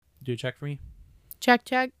Do a check for me. Check,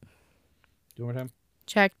 check. Do one more time.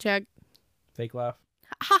 Check, check. Fake laugh.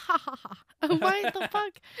 Ha ha ha ha. Why the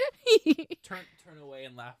fuck? Turn away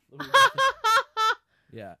and laugh.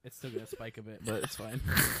 Yeah, it's still gonna spike a bit, but it's fine.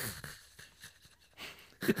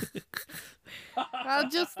 I'll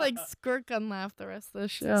just like squirk and laugh the rest of the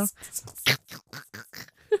show.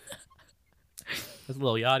 That's a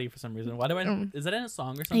little yachty for some reason. Why do I? Is that in a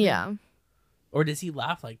song or something? Yeah. Or does he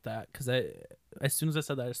laugh like that? Because as soon as I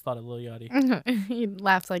said that, I just thought of Lil Yachty. He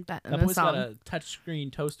laughs like that in That the boy's song. got a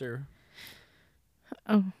touchscreen toaster.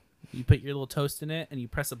 Oh. You put your little toast in it, and you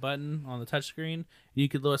press a button on the touchscreen. And you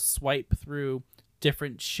could swipe through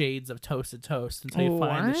different shades of toasted toast until you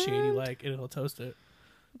find the shade you like, and it'll toast it.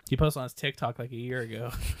 He posted on his TikTok like a year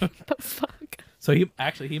ago. The fuck? So he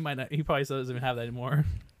might not. He probably still doesn't even have that anymore.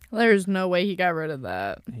 There's no way he got rid of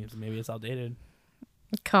that. Maybe it's outdated.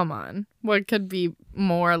 Come on. What could be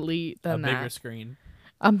more elite than A that? bigger screen.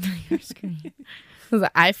 A bigger screen. Was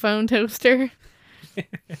it an iPhone toaster?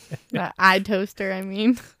 The iToaster, I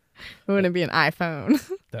mean. It wouldn't be an iPhone.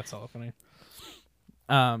 That's all funny.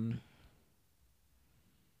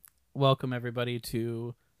 Welcome everybody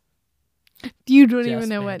to. You don't Just even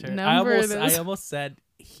know Banter. what number it is. I almost said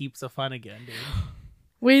heaps of fun again, dude.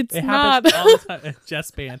 Wait, it's It not. happens all the time.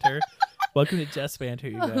 Just Banter. Welcome to Just Banter,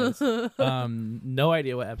 you guys. No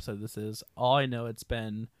idea what episode this is. All I know, it's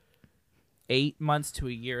been 8 months to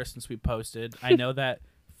a year since we posted. I know that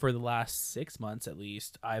for the last 6 months at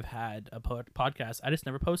least, I've had a podcast. I just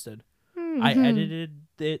never posted. I edited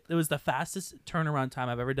it. It was the fastest turnaround time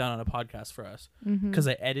I've ever done on a podcast for us because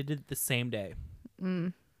I edited it the same day.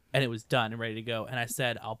 And it was done and ready to go. And I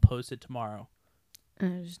said, I'll post it tomorrow.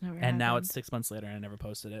 And it just never And now happened. it's 6 months later and I never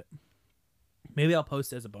posted it. Maybe I'll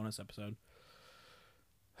post it as a bonus episode.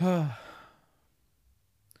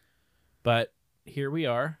 But here we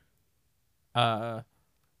are.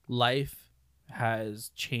 Life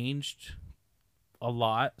has changed a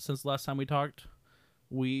lot since the last time we talked.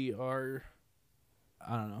 We are,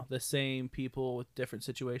 I don't know, the same people with different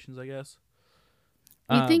situations, I guess.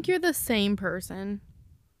 You think you're the same person?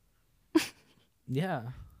 Yeah,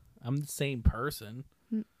 I'm the same person.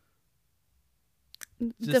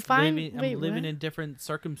 Just Define. I'm living in different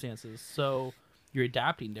circumstances, so you're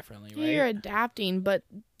adapting differently, right? You're adapting, but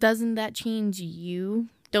doesn't that change you?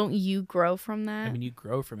 Don't you grow from that? I mean, you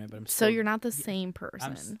grow from it, but so you're not the same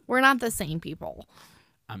person. We're not the same people.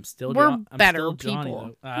 I'm still. We're I'm better still Johnny,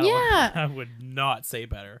 people. though. Yeah. I would not say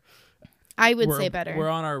better. I would say better. We're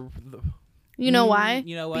on our. You know why?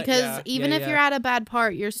 You know what? Because Yeah, even if you're at a bad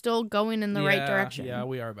part, you're still going in the right direction. Yeah,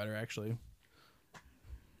 we are better, actually.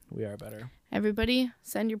 We are better. Everybody,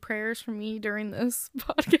 send your prayers for me during this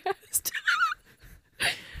podcast.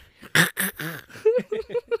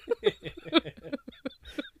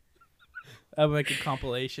 I'll make a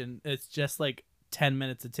compilation. It's just like 10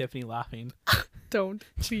 minutes of Tiffany laughing. Don't,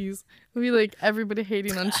 please. It'll be like everybody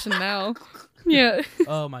hating on Chanel. Yeah.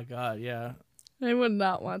 Oh my god, yeah. I would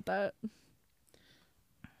not want that.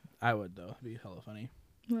 I would, though. It'd be hella funny.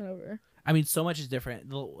 Whatever. I mean, so much is different.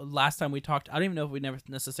 The last time we talked, I don't even know if we never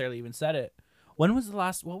necessarily even said it. What was the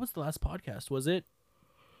last podcast? Was it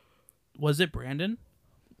Brandon?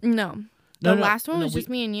 No. The last one was just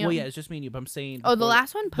me and you. Well, yeah, it's just me and you, but I'm saying... Oh, the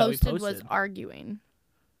last one that we posted was arguing.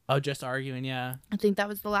 Oh, just arguing, yeah. I think that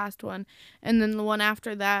was the last one. And then the one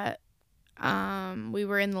after that, we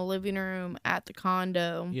were in the living room at the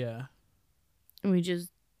condo. Yeah. And we just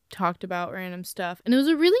talked about random stuff. And it was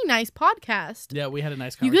a really nice podcast. Yeah, we had a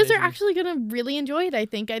nice You conversation. guys are actually going to really enjoy it, I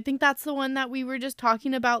think. I think that's the one that we were just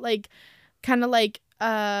talking about, like, kind of like,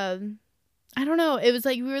 I don't know. It was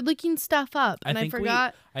like we were looking stuff up, and I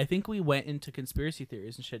forgot. I think we went into conspiracy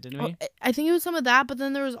theories and shit, didn't we? I think it was some of that, but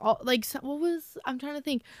then there was all like I'm trying to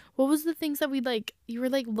think. What was the things that we like? You were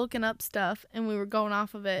like looking up stuff, and we were going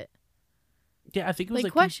off of it. Yeah, I think it was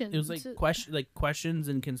like questions. questions. It was questions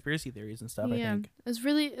and conspiracy theories and stuff. Yeah, I think it's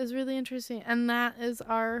really interesting, and that is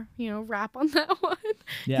our wrap on that one.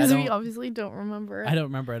 Yeah, because we obviously don't remember. I don't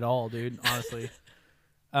remember at all, dude. Honestly,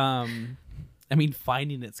 I mean,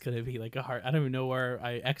 finding it's gonna be like a hard. I don't even know where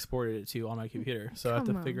I exported it to on my computer, so I have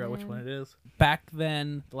to figure out which one it is. Back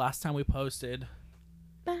then, the last time we posted,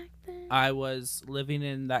 I was living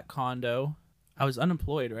in that condo. I was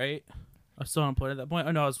unemployed, right? I was still unemployed at that point.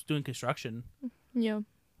 Oh no, I was doing construction. Yeah, I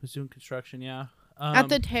was doing construction. Yeah. At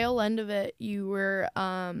the tail end of it, you were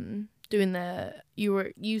doing the.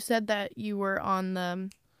 You said that you were on the.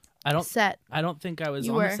 set. I don't think I was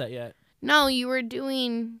on the set yet. No, you were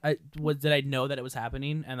doing. Did I know that it was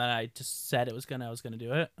happening, and then I just said I was gonna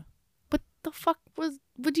do it? What the fuck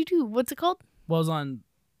what'd you do? What's it called? Well, it was on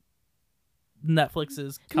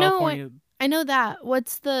Netflix's California. No, I know that.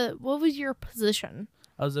 What was your position?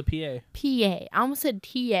 I was a PA. PA. I almost said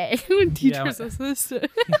TA. Teacher's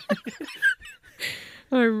assistant.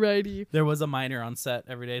 Alrighty. There was a minor on set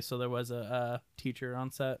every day, so there was a teacher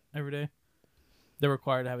on set every day. They're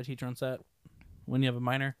required to have a teacher on set when you have a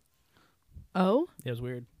minor. Oh? It was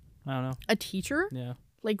weird. I don't know. A teacher? Yeah.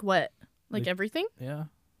 Like what? Like everything? Yeah.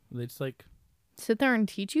 They just like... Sit there and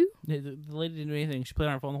teach you? Yeah, the lady didn't do anything. She played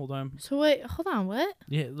on her phone the whole time. So wait, hold on, what?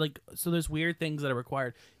 Yeah, like, so there's weird things that are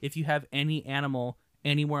required. If you have any animal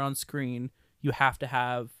anywhere on screen, you have to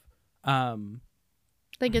have...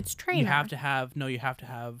 Like it's trainer. You have to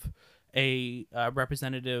have a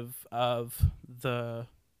representative of the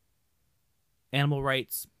animal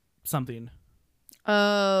rights something.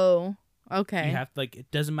 Oh, okay. You have like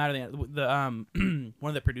it doesn't matter the one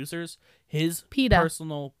of the producers, his PETA.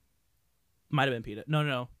 personal might have been PETA.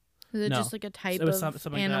 No. Is it no. just like a type It was of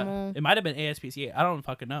something animal? Like that. It might have been ASPCA. I don't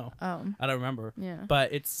fucking know. Oh, I don't remember. yeah.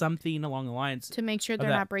 But it's something along the lines To make sure they're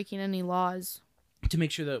not breaking any laws. to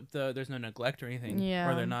make sure that there's no neglect or anything. Yeah.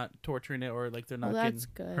 Or they're not torturing it or like they're not That's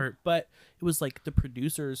getting good. hurt. But it was like the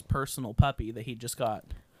producer's personal puppy that he just got.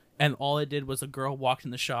 And all it did was a girl walked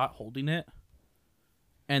in the shot holding it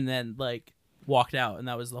and then like walked out, and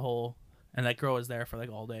that was the whole, and that girl was there for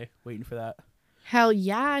like all day waiting for that. Hell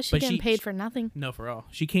yeah, she But getting paid for nothing. No, for real.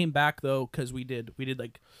 She came back though because we did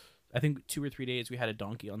like I think 2 or 3 days we had a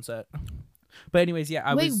donkey on set. But anyways,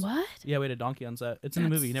 yeah, Wait, what? Yeah, we had a donkey on set. It's in the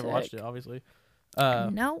That's movie. You never sick. watched it, obviously.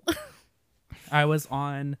 No. I was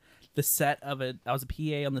on the set of it. I was a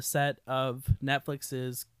PA on the set of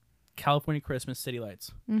Netflix's California Christmas City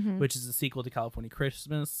Lights, which is a sequel to California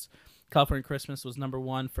Christmas. California Christmas was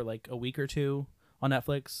 #1 for like a week or two on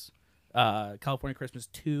Netflix. California Christmas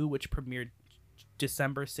 2, which premiered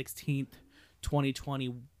December 16th,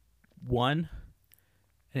 2021,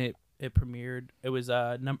 and it premiered. It was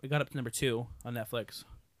it got up to #2 on Netflix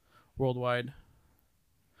worldwide.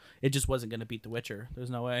 It just wasn't gonna beat The Witcher. There's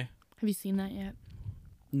no way. Have you seen that yet?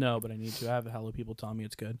 No, but I need to. I have hello people telling me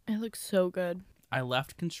it's good. It looks so good. I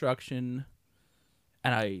left construction,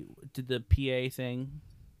 and I did the PA thing,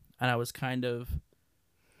 and I was kind of,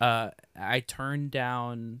 I turned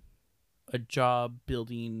down a job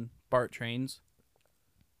building BART trains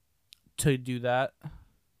to do that,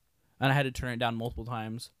 and I had to turn it down multiple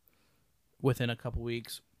times within a couple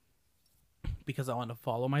weeks because I wanted to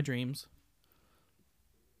follow my dreams.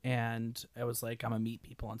 And I was like, I'm gonna meet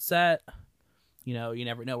people on set. You know, you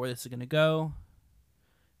never know where this is gonna go.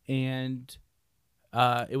 And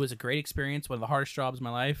it was a great experience. One of the hardest jobs in my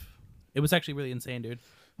life. It was actually really insane, dude.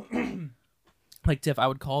 Like, Tiff, I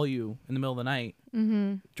would call you in the middle of the night,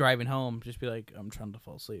 driving home, just be like, I'm trying to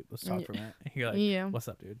fall asleep. Let's talk for a minute. And you're like, Yeah. What's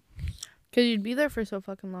up, dude? Because you'd be there for so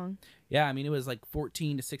fucking long. Yeah, I mean, it was like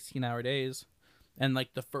 14 to 16-hour days. And,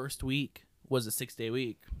 like, the first week was a 6-day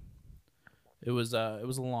week. It was a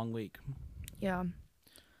long week. Yeah.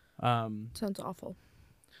 Sounds awful.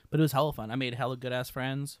 But it was hella fun. I made hella good-ass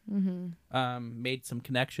friends. Made some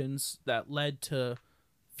connections that led to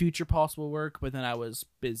future possible work, but then I was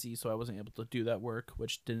busy, so I wasn't able to do that work,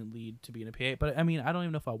 which didn't lead to being a PA. But, I mean, I don't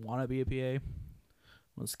even know if I want to be a PA. I'm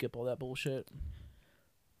going to skip all that bullshit.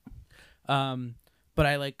 But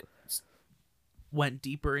I, like, went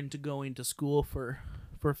deeper into going to school for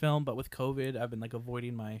film, but with COVID, I've been, like,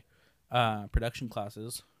 avoiding my production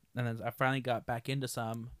classes. And then I finally got back into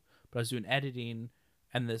some, but I was doing editing,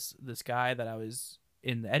 and this guy that I was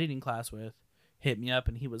in the editing class with hit me up,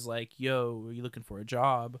 and he was like, yo, are you looking for a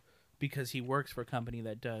job? Because he works for a company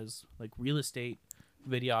that does like real estate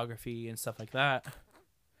videography and stuff like that.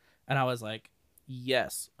 And I was like,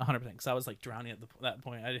 yes, 100%, because I was like drowning at that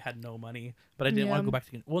point. I had no money, but I didn't want to go back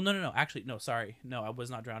to, well, no, actually, no, sorry, no, I was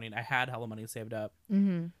not drowning. I had hella money saved up,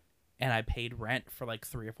 and I paid rent for like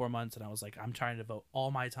 3 or 4 months, and I was like, I'm trying to devote all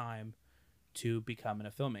my time to becoming a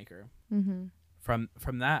filmmaker.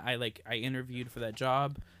 From that, I interviewed for that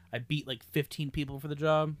job. I beat like 15 people for the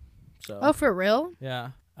job. So Oh, for real? yeah.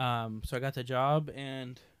 So I got the job,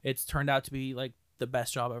 and it's turned out to be like the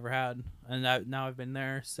best job I ever had. And now I've been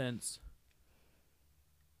there since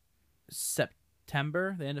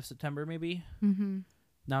September, the end of September maybe.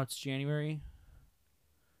 Now it's January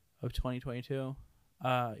of 2022.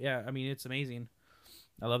 Yeah, I mean, it's amazing.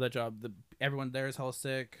 I love that job. Everyone there is hella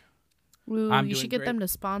sick. Ooh, I'm you doing should get great. them to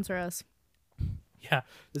sponsor us. Yeah,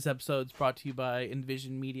 this episode's brought to you by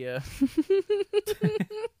Envision Media.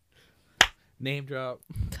 Name drop.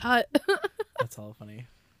 Cut. That's all funny.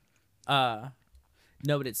 No,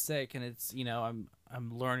 but it's sick, and it's, you know,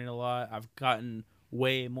 I'm learning a lot. I've gotten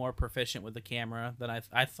way more proficient with the camera than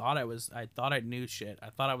I thought I was. I thought I knew shit. I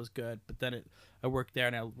thought I was good, but then I worked there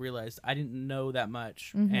and I realized I didn't know that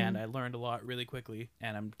much, and I learned a lot really quickly,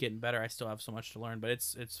 and I'm getting better. I still have so much to learn, but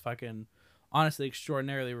it's fucking honestly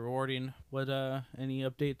extraordinarily rewarding. What any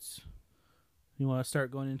updates you want to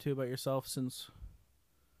start going into about yourself since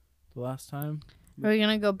the last time? Are we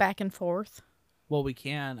gonna go back and forth? Well, we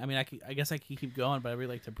can. I mean, I guess I can keep going, but I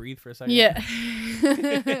really like to breathe for a second. Yeah.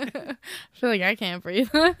 I feel like I can't breathe.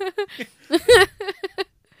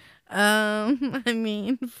 I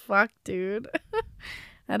mean, fuck, dude.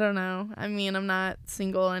 I don't know. I mean, I'm not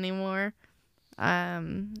single anymore.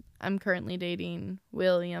 I'm currently dating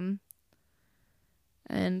William,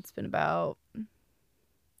 and it's been about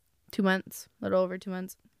 2 months, a little over 2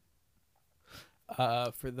 months.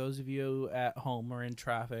 For those of you at home or in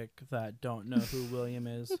traffic that don't know who William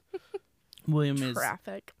is, William is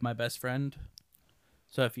my best friend.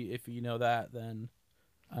 So if you know that, then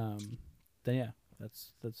yeah,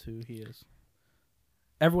 that's who he is.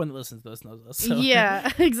 Everyone that listens to this knows us. So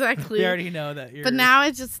yeah, exactly. They already know that you're. But now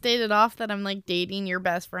it's just stated off that I'm like dating your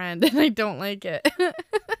best friend, and I don't like it.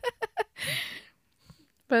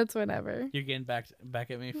 But it's whatever. You're getting back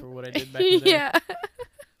at me for what I did back in the day. Yeah.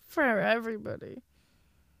 For everybody.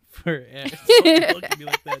 Don't look at me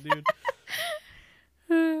like that, dude.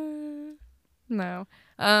 No.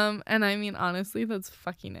 And I mean, honestly, that's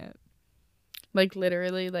fucking it. Like,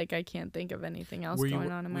 literally, like, I can't think of anything else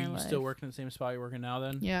going on in my life. Were you still working in the same spot you're working now,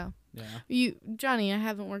 then? Yeah. Yeah. Johnny, I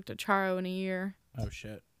haven't worked at Charo in a year. Oh,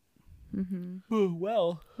 shit. Mm-hmm. Oh,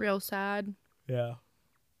 well. Real sad. Yeah.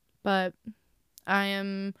 But I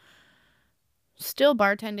am still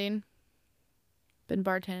bartending. Been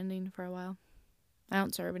bartending for a while. I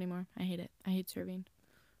don't serve anymore. I hate it. I hate serving.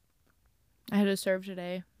 I had to serve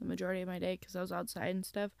today, the majority of my day, because I was outside and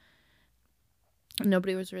stuff.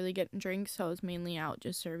 Nobody was really getting drinks, so I was mainly out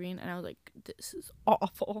just serving, and I was like, this is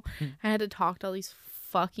awful. I had to talk to all these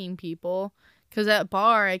fucking people, because at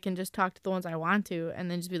bar, I can just talk to the ones I want to, and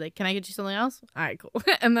then just be like, can I get you something else? All right, cool.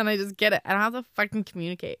 And then I just get it. I don't have to fucking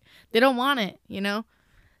communicate. They don't want it, you know?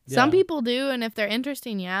 Yeah. Some people do, and if they're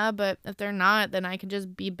interesting, yeah, but if they're not, then I can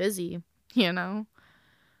just be busy, you know?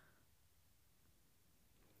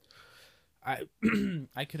 I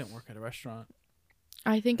couldn't work at a restaurant.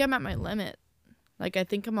 I think I'm at my limit. Like, I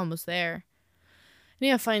think I'm almost there. I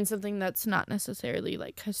need to find something that's not necessarily,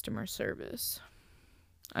 like, customer service.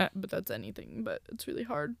 But that's anything, but it's really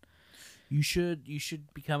hard. You should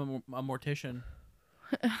become a mortician.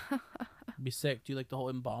 Be sick. Do you like the whole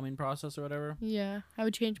embalming process or whatever? Yeah. I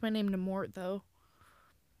would change my name to Mort, though.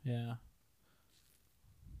 Yeah.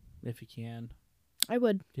 If you can. I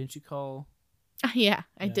would. Didn't you call? Yeah,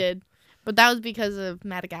 I did. But that was because of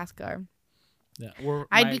Madagascar. Yeah.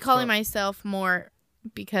 I'd be calling myself Mort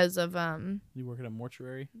because of You work at a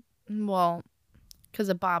mortuary? Well, because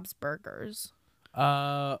of Bob's Burgers.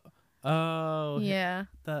 Oh. Yeah.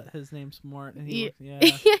 His name's Mort. And yeah. Yeah.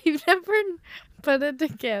 You've never put it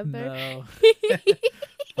together. No.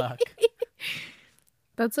 Fuck.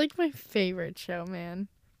 That's like my favorite show, man.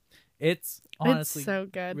 It's honestly so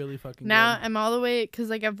good. Really fucking now good. I'm all the way, because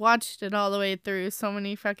like I've watched it all the way through so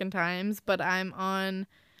many fucking times, but I'm on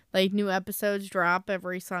like new episodes drop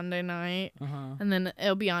every Sunday night. And then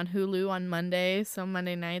it'll be on Hulu on Monday, so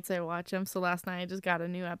Monday nights I watch them. So last night I just got a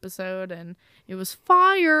new episode and it was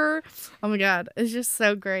fire. Oh my god, it's just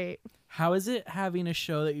so great. How is it having a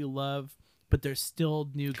show that you love but there's still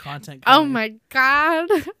new content coming? Oh my god.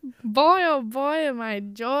 Boy oh boy, am I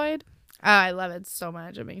joyed. Oh, I love it so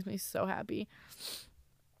much. It makes me so happy.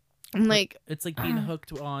 I'm like, it's like being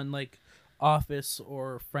hooked on like Office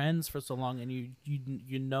or Friends for so long, and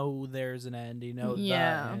you know there's an end. You know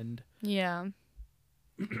that end. Yeah.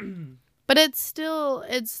 But it's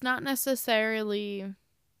not necessarily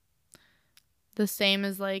the same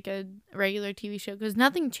as like a regular TV show, because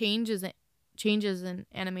nothing changes in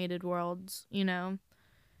animated worlds. You know,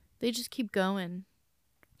 they just keep going.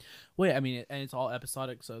 Well, yeah, I mean, and it's all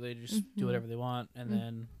episodic, so they just do whatever they want, and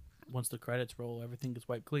then once the credits roll, everything gets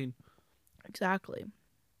wiped clean. Exactly.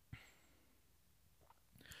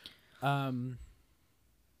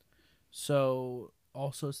 So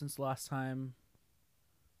also since the last time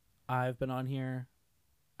I've been on here,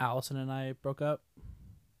 Allison and I broke up.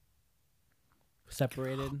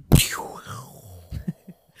 Separated.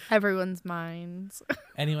 Everyone's minds.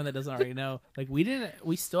 Anyone that doesn't already know, like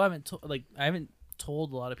we still haven't I haven't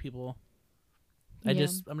told a lot of people. I'm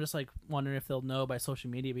just like wondering if they'll know by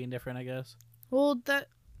social media being different, I guess. Well, that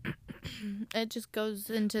it just goes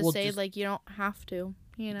into like you don't have to,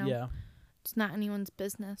 you know. Yeah. It's not anyone's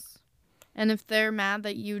business. And if they're mad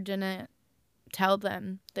that you didn't tell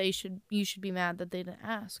them you should be mad that they didn't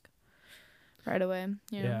ask right away.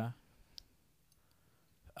 Yeah.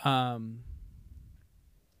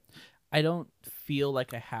 I don't feel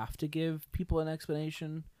like I have to give people an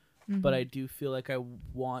explanation, but I do feel like I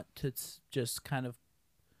want to just kind of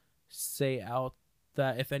say out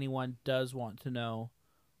that if anyone does want to know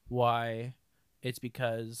why, it's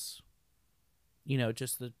because,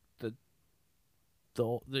 just the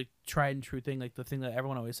tried and true thing, like the thing that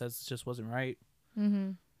everyone always says just wasn't right.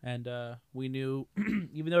 And we knew,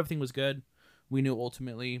 even though everything was good, we knew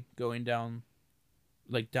ultimately going down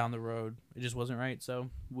the road, it just wasn't right. So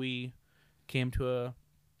we came to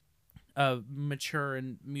a mature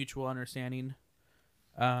and mutual understanding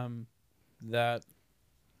that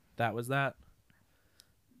was that.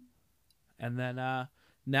 And then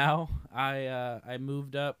now I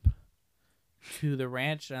moved up to the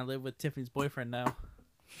ranch and I live with Tiffany's boyfriend now.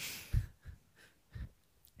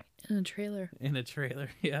 In a trailer.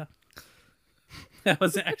 Yeah. I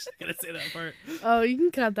wasn't actually gonna say that part. Oh, you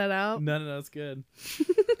can cut that out. No, it's good.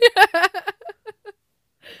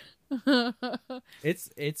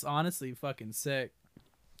 It's honestly fucking sick.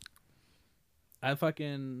 I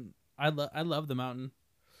love the mountain.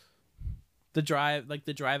 The drive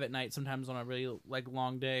at night sometimes on a really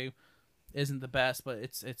long day isn't the best, but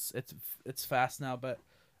it's fast now. But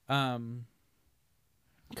God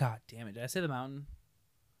damn it, did I say the mountain?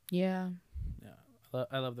 Yeah.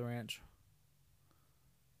 I love the ranch.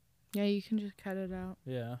 Yeah, you can just cut it out.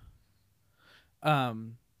 Yeah.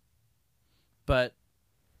 But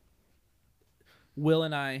Will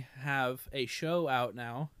and I have a show out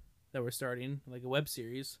now that we're starting, like a web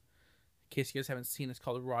series. In case you guys haven't seen, it's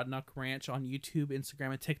called Rodnock Ranch on YouTube,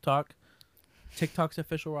 Instagram, and TikTok. TikTok's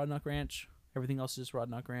official Rodnock Ranch. Everything else is just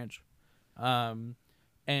Rodnock Ranch.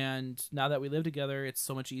 And now that we live together, it's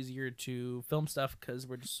so much easier to film stuff because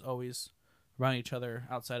we're just always around each other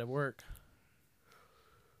outside of work.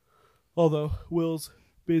 Although Will's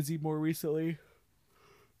busy more recently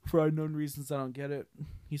for unknown reasons. I don't get it.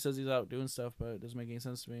 He says he's out doing stuff, but it doesn't make any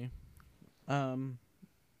sense to me. And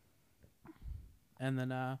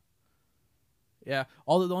then yeah.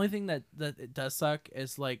 Although the only thing that it does suck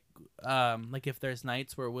is like if there's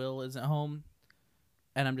nights where Will isn't home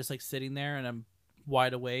and I'm just sitting there and I'm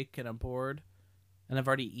wide awake and I'm bored and I've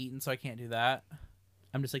already eaten, so I can't do that.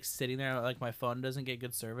 I'm just sitting there, my phone doesn't get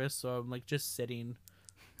good service, so I'm just sitting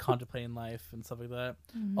contemplating life and stuff like that.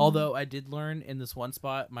 Although I did learn in this one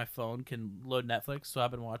spot my phone can load Netflix, so I've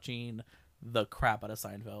been watching the crap out of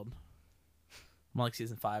Seinfeld. I'm on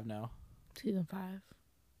season 5 now. Season 5.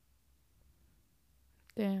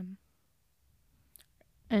 Damn.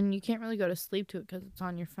 And you can't really go to sleep to it because it's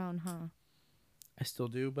on your phone, huh? I still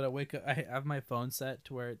do, but I wake up. I have my phone set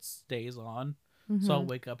to where it stays on, so I'll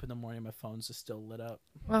wake up in the morning. My phone's just still lit up.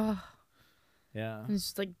 Oh. Yeah.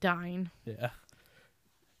 It's just dying. Yeah.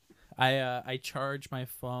 I charge my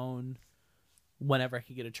phone whenever I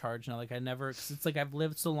can get a charge now. I never, because it's I've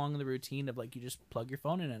lived so long in the routine of you just plug your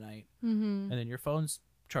phone in at night, and then your phone's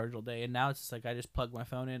charged all day. And now it's just I just plug my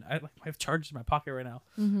phone in. I have charged in my pocket right now.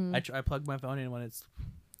 I plug my phone in when it's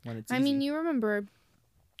I easy. mean, you remember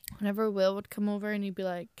whenever Will would come over and he'd be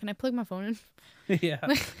like, "Can I plug my phone in?" Yeah,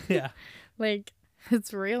 yeah.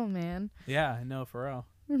 It's real, man. Yeah, I know, for real.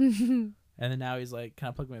 And then now he's like, "Can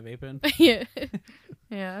I plug my vape in?" Yeah.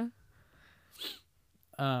 Yeah.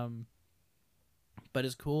 But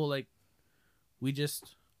it's cool. We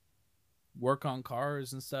just work on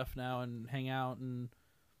cars and stuff now and hang out. And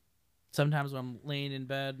sometimes when I'm laying in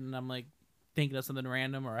bed and I'm thinking of something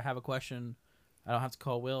random or I have a question, I don't have to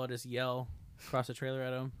call Will. I just yell across the trailer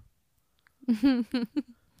at him.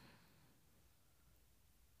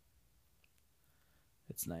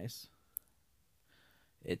 It's nice.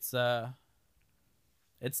 It's not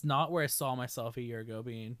where I saw myself a year ago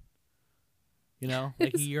being. A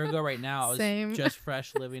year ago right now, I was Same. just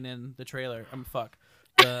fresh living in the trailer.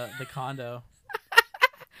 The condo.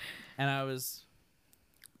 And I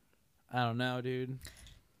don't know, dude.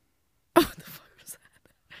 What the fuck was that?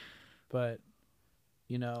 But,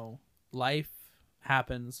 life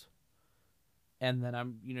happens. And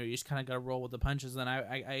then you just kind of got to roll with the punches. And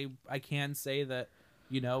I can say that,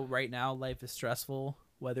 right now life is stressful,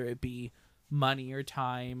 whether it be money or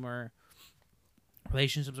time or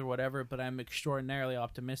relationships or whatever, but I'm extraordinarily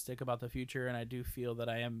optimistic about the future, and I do feel that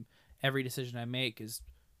every decision I make is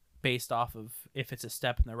based off of if it's a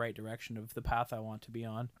step in the right direction of the path I want to be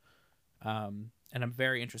on. And I'm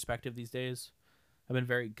very introspective these days. I've been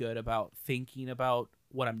very good about thinking about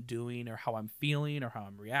what I'm doing or how I'm feeling or how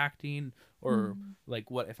I'm reacting or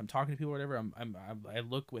what if I'm talking to people or whatever. I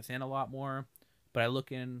look within a lot more, but I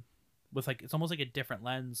look in with it's almost like a different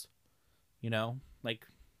lens like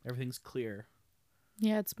everything's clear.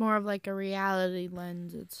 Yeah, it's more of like a reality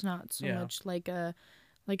lens. It's not so much like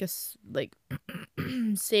like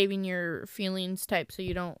saving your feelings type so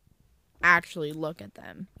you don't actually look at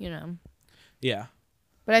them, Yeah.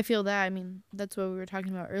 But I feel that, I mean, that's what we were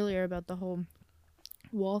talking about earlier about the whole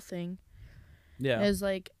wall thing. Yeah. Is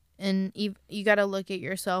like, and you got to look at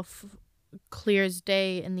yourself clear as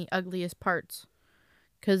day in the ugliest parts,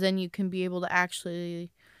 because then you can be able to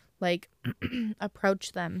actually like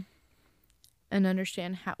approach them and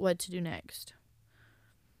understand what to do next.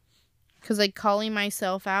 Because like calling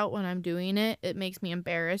myself out when I'm doing it, it makes me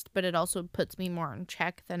embarrassed, but it also puts me more in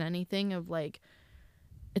check than anything of like,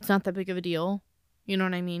 it's not that big of a deal. You know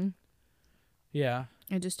what I mean? Yeah.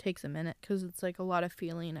 It just takes a minute because it's like a lot of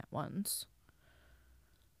feeling at once.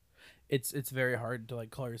 It's very hard to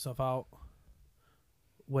like call yourself out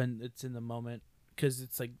when it's in the moment, because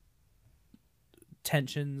it's like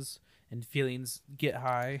tensions and feelings get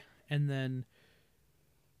high, and then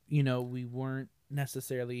we weren't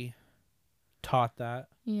necessarily taught that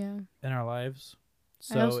Yeah. in our lives,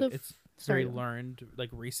 so it's very sorry. learned, like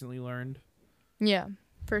recently learned. Yeah,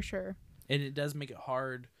 for sure. And it does make it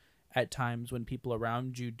hard at times when people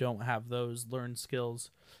around you don't have those learned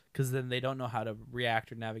skills, because then they don't know how to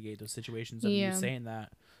react or navigate those situations of you saying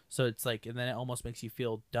that. So it's like, and then it almost makes you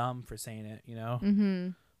feel dumb for saying it, Mm-hmm.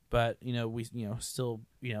 But we still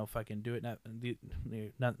fucking do it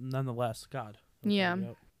nonetheless. God. Yeah.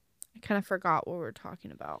 I kind of forgot what we were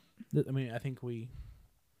talking about. I mean, I think we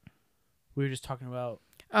were just talking about.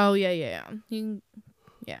 Oh yeah. Cut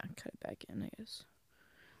it back in, I guess.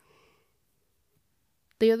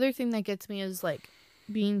 The other thing that gets me is like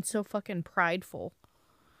being so fucking prideful.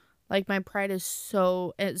 Like my pride is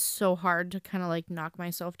it's so hard to kind of like knock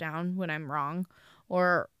myself down when I'm wrong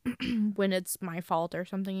or when it's my fault or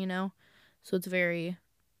something, So it's very,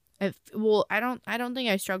 I don't think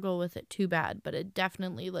I struggle with it too bad, but it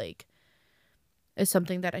definitely like is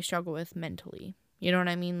something that I struggle with mentally. You know what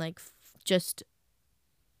I mean? Like just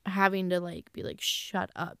having to like be like,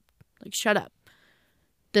 shut up. Like, shut up.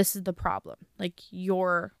 This is the problem. Like,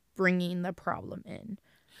 you're bringing the problem in.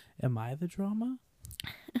 Am I the drama?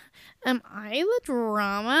 Am I the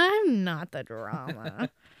drama? I'm not the drama.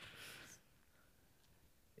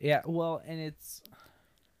 Yeah, well, and it's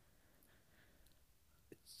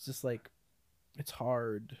just like, it's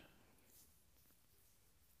hard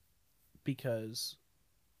because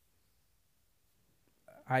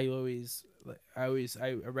I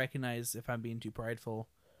recognize if I'm being too prideful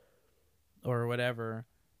or whatever,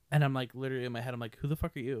 and I'm like literally in my head I'm like, who the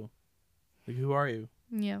fuck are you? Like, who are you?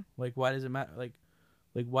 Yeah. Like, why does it matter? Like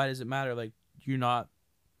why does it matter? Like, you're not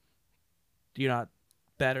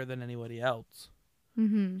better than anybody else.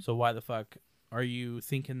 Mm-hmm. So why the fuck are you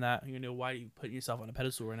thinking that? Why are you putting yourself on a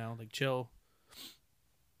pedestal right now? Like, chill.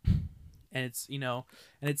 And it's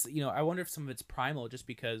I wonder if some of it's primal, just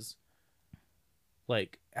because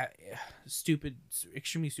like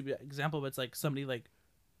extremely stupid example, but it's like somebody like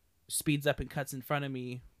speeds up and cuts in front of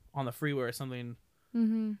me on the freeway or something,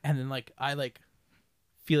 mm-hmm. and then like I like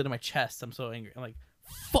feel it in my chest. I'm so angry. I'm like,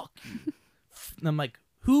 fuck you. And I'm like,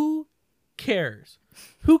 who cares?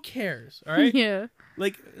 All right. Yeah.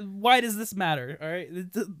 Like, why does this matter? All right.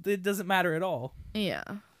 It doesn't matter at all. Yeah.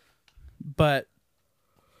 But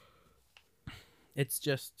it's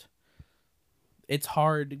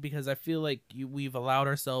hard because I feel like we've allowed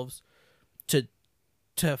ourselves to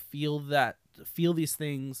feel these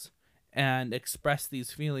things and express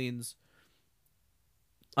these feelings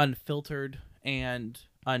unfiltered and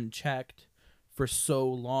unchecked for so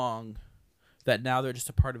long that now they're just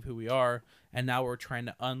a part of who we are, and now we're trying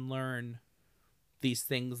to unlearn these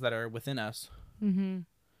things that are within us. Mm-hmm.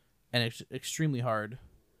 And it's extremely hard,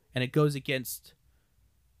 and it goes against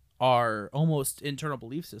our almost internal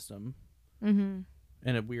belief system. Mm-hmm.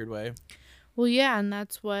 In a weird way. Well, yeah, and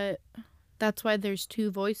that's why there's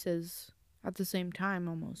two voices at the same time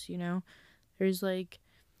almost, There's like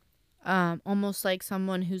almost like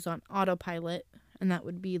someone who's on autopilot, and that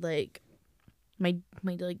would be like my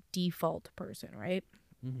like default person, right?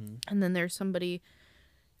 Mm-hmm. And then there's somebody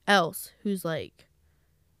else who's like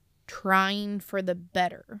trying for the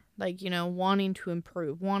better, like, wanting to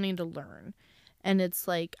improve, wanting to learn. And it's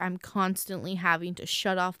like I'm constantly having to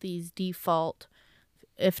shut off these default,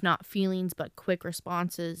 if not feelings, but quick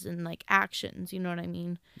responses and like actions, you know what I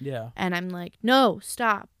mean? Yeah. And I'm like, no,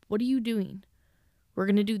 stop. What are you doing? We're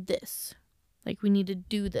going to do this. Like, we need to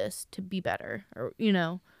do this to be better, or,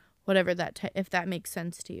 whatever if that makes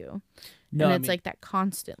sense to you. No, and it's like that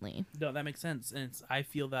constantly. No, that makes sense. And I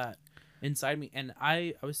feel that inside me. And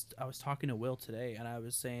I was talking to Will today, and I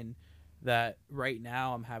was saying, that right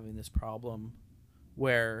now I'm having this problem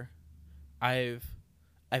where I've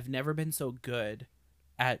never been so good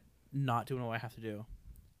at not doing what I have to do.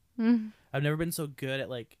 Mm. I've never been so good at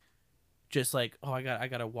like just like, oh, I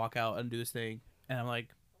gotta walk out and do this thing, and I'm like,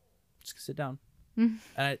 just sit down. Mm.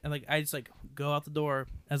 And I just like go out the door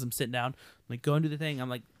as I'm sitting down, like go and do the thing. I'm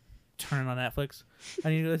like turning on Netflix. I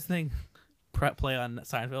need to do this thing. Play on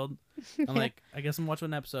Seinfeld. I'm like, I guess I'm watching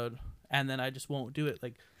an episode, and then I just won't do it.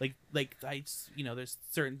 Like I, there's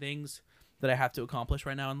certain things that I have to accomplish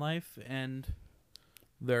right now in life, and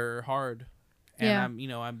they're hard. And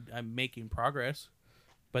Yeah. I'm making progress,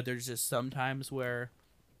 but there's just sometimes where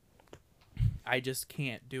I just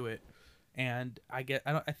can't do it, and I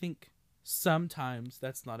think sometimes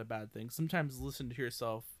that's not a bad thing. Sometimes listen to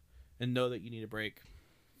yourself and know that you need a break.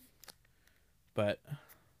 But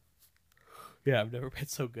yeah, I've never been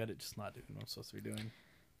so good at just not doing what I'm supposed to be doing.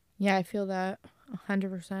 Yeah, I feel that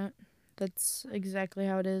 100%. That's exactly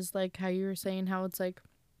how it is. Like how you were saying how it's like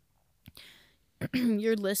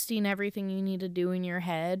you're listing everything you need to do in your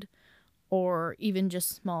head or even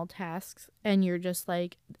just small tasks and you're just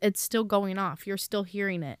like it's still going off. You're still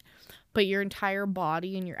hearing it. But your entire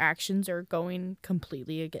body and your actions are going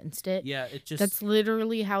completely against it. Yeah, it just That's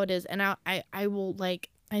literally how it is. And I will like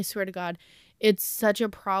I swear to God, it's such a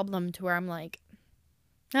problem to where I'm like,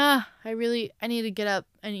 I need to get up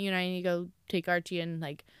and, I need to go take Archie and,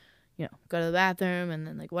 like, go to the bathroom and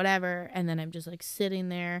then, like, whatever. And then I'm just, like, sitting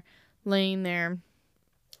there, laying there.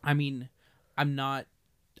 I mean, I'm not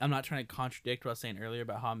trying to contradict what I was saying earlier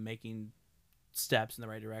about how I'm making steps in the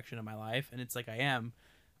right direction in my life. And it's like I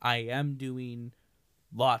am doing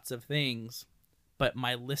lots of things, but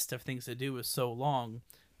my list of things to do is so long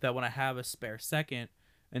that when I have a spare second,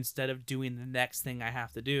 instead of doing the next thing I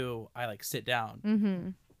have to do, I like sit down. Mm-hmm.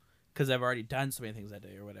 Because I've already done so many things that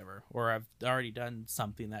day or whatever. Or I've already done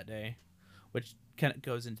something that day, which kind of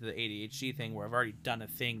goes into the ADHD thing where I've already done a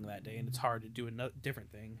thing that day and it's hard to do a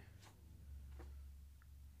different thing.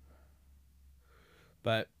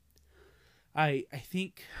 But I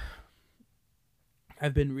think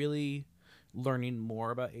I've been really learning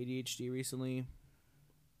more about ADHD recently,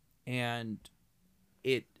 and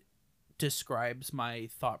it describes my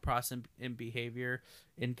thought process and behavior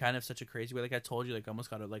in kind of such a crazy way. Like I told you, like I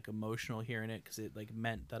almost got like emotional hearing it because it like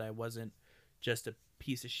meant that I wasn't just a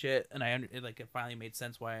piece of shit, and it finally made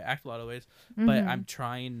sense why I act a lot of ways. Mm-hmm. But I'm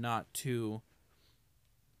trying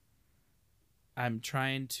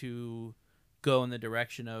to go in the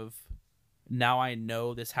direction of, now I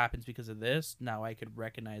know this happens because of this. Now I could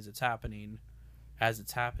recognize it's happening as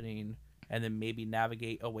it's happening, and then maybe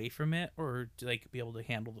navigate away from it, or to, like, be able to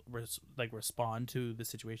handle, respond to the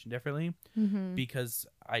situation differently. Mm-hmm. Because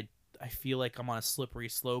I feel like I'm on a slippery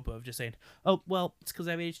slope of just saying, oh, well, it's because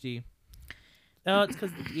I have ADHD. Oh, it's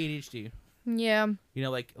because of the ADHD. Yeah.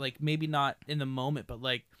 Like maybe not in the moment, but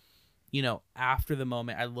like, after the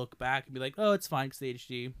moment, I look back and be like, oh, it's fine because of the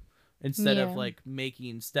ADHD. Instead of like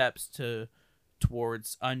making steps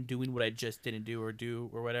towards undoing what I just didn't do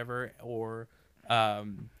or whatever, or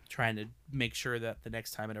trying to make sure that the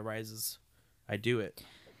next time it arises, I do it.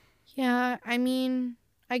 Yeah, I mean,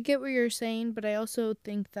 I get what you're saying, but I also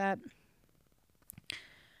think that,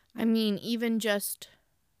 even just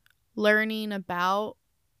learning about,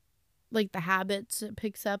 like, the habits it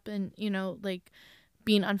picks up and, like,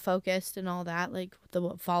 being unfocused and all that, like,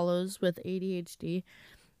 what follows with ADHD,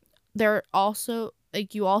 there also,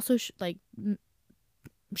 like, you also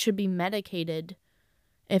should be medicated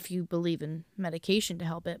if you believe in medication to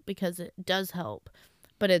help it, because it does help,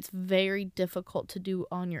 but it's very difficult to do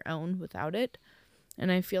on your own without it. And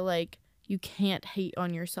I feel like you can't hate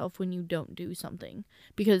on yourself when you don't do something,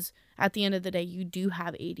 because at the end of the day, you do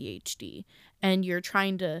have ADHD and you're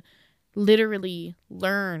trying to literally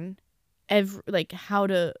learn how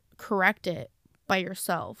to correct it by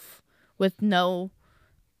yourself with no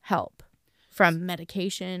help from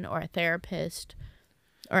medication or a therapist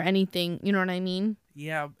or anything, you know what I mean?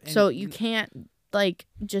 Yeah. So you can't like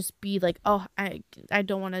just be like, oh, I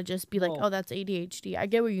don't want to just be like, oh, that's ADHD. I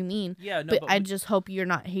get what you mean. Yeah, no, but I just hope you're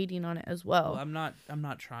not hating on it as well. I'm not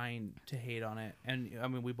trying to hate on it, and I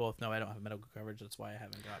mean we both know I don't have medical coverage. That's why I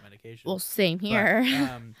haven't got medication. Well, same here.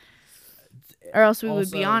 But, or else we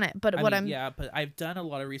would be on it. But but I've done a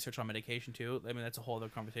lot of research on medication too. I mean, that's a whole other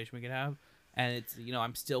conversation we could have, and it's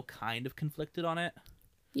I'm still kind of conflicted on it.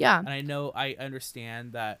 Yeah. And I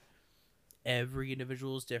understand that every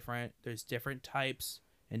individual is different. There's different types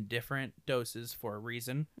and different doses for a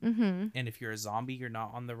reason. Mm-hmm. And if you're a zombie, you're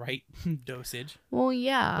not on the right dosage. Well,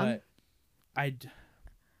 yeah. But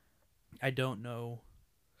I don't know.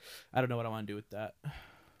 I don't know what I want to do with that.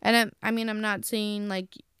 And I'm not saying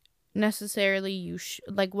like necessarily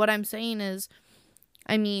like what I'm saying is,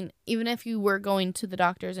 I mean, even if you were going to the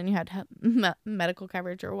doctors and you had medical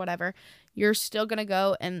coverage or whatever, you're still going to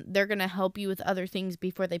go and they're going to help you with other things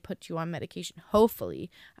before they put you on medication. Hopefully.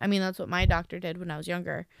 I mean, that's what my doctor did when I was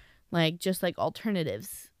younger. Like, just like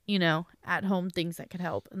alternatives, you know, at home things that could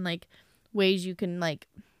help and like ways you can like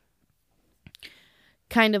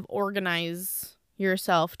kind of organize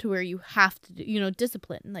yourself to where you have to do, you know,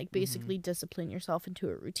 discipline, like basically discipline yourself into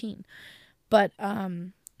a routine. But,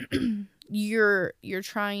 you're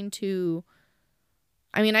trying to,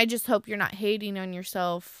 I mean, I just hope you're not hating on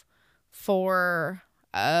yourself for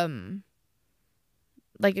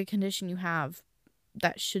like a condition you have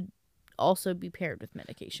that should also be paired with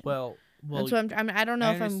medication. Well, that's what I don't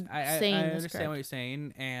know if I'm saying I this understand correct. what you're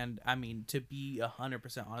saying, and I mean, to be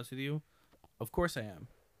 100% honest with you, of course I am.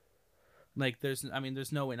 Like, there's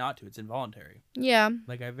no way not to. It's involuntary. Yeah.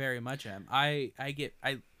 Like, I very much am. I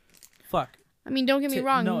mean, don't get me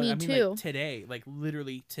wrong, no, me I mean, too. Like, today, like,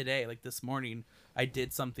 literally today, like, this morning, I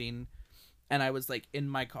did something, and I was, like, in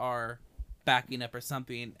my car, backing up or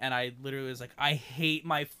something, and I literally was like, I hate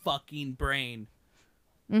my fucking brain.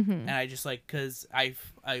 And I just, like, because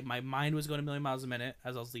my mind was going a million miles a minute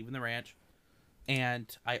as I was leaving the ranch,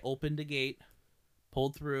 and I opened a gate,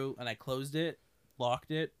 pulled through, and I closed it,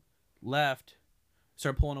 locked it, left,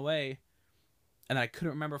 started pulling away, and I couldn't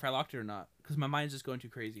remember if I locked it or not because my mind's just going too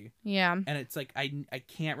crazy. Yeah. And it's like I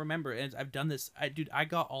can't remember. And I've done this. I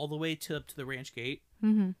got all the way up to the ranch gate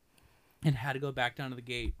and had to go back down to the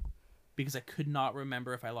gate because I could not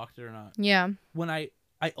remember if I locked it or not. Yeah. When I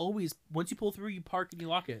always, once you pull through, you park and you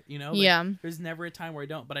lock it. You know. Like, yeah. There's never a time where I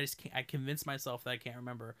don't. But I just can't. I convince myself that I can't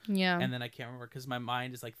remember. Yeah. And then I can't remember because my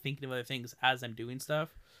mind is like thinking of other things as I'm doing stuff,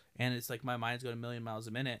 and it's like my mind's going a million miles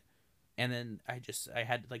a minute. And then I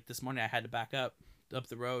had, like, this morning I had to back up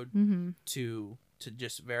the road to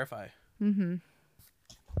just verify. I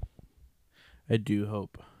do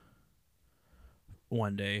hope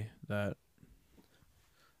one day that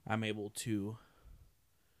I'm able to,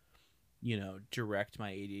 you know, direct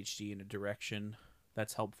my ADHD in a direction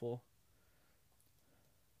that's helpful.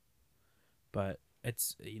 But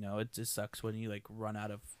it's, you know, it just sucks when you, like, run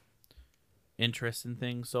out of interest in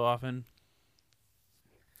things so often.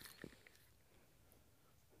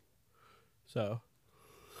 So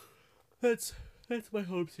that's my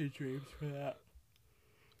hopes and dreams for that.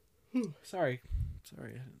 Whew, sorry, I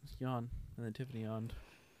yawned, and then Tiffany yawned.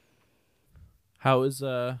 How was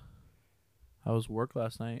work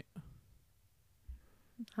last night?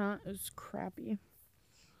 Huh? It was crappy.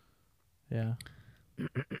 Yeah.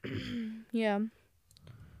 Yeah.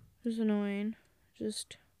 It was annoying.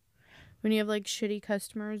 Just when you have like shitty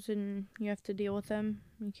customers and you have to deal with them,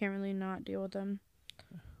 you can't really not deal with them.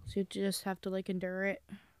 So you just have to like endure it.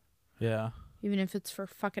 Yeah. Even if it's for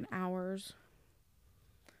fucking hours.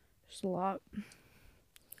 There's a lot.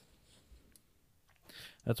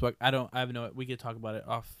 That's what we could talk about it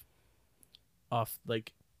off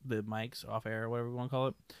like the mics, off air, or whatever we want to call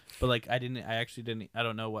it. But like I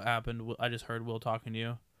don't know what happened. I just heard Will talking to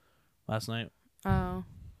you last night. Oh.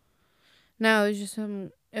 No, it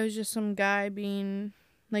was just some guy being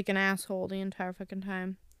like an asshole the entire fucking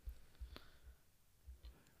time.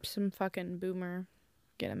 Some fucking boomer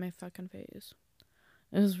get in my fucking face.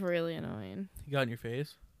 It was really annoying. He got in your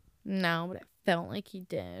face? No, but it felt like he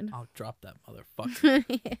did. I'll drop that motherfucker.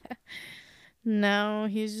 Yeah. No,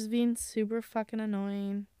 he's just being super fucking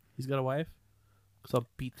annoying. He's got a wife? Because I'll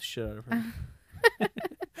beat the shit out of her.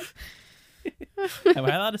 Am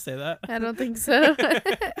I allowed to say that? I don't think so.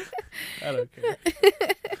 I don't care.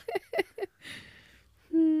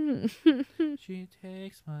 She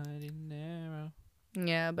takes my dinero.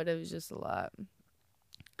 Yeah, but it was just a lot.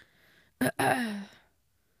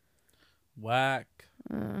 Whack.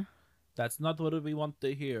 That's not what we want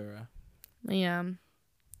to hear. Yeah.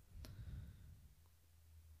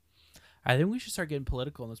 I think we should start getting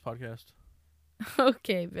political on this podcast.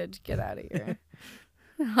 Okay, bitch, get out of here.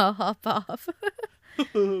 I'll hop off.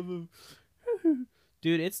 Dude,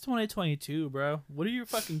 it's 2022, bro. What are your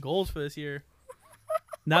fucking goals for this year?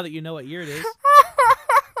 Now that you know what year it is.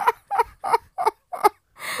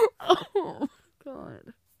 Oh,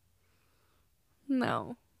 God.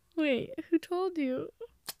 No. Wait, who told you?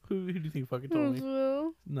 Who do you think fucking told me?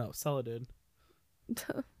 Will. No, Sella did.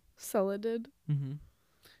 Sella did? Mm-hmm.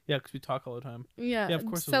 Yeah, because we talk all the time. Yeah, of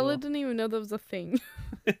course it Sella will. didn't even know that was a thing.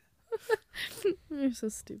 You're so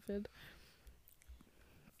stupid.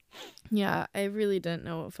 Yeah, I really didn't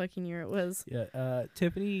know what fucking year it was. Yeah,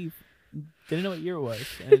 Tiffany didn't know what year it was,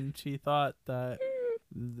 and she thought that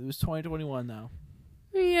it was 2021 now.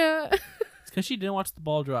 Yeah. because she didn't watch the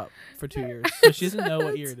ball drop for 2 years, so she doesn't know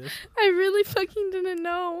what year it is. I really fucking didn't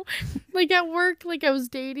know. Like at work, like I was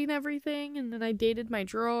dating everything, and then I dated my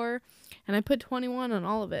drawer, and I put 21 on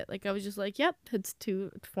all of it. Like I was just like, yep, it's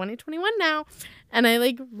 2021 now. And I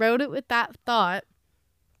like wrote it with that thought.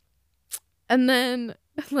 And then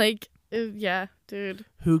like, yeah, dude.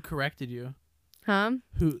 Who corrected you? Huh?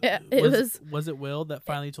 Who It was it Will that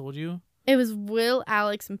finally told you It was Will,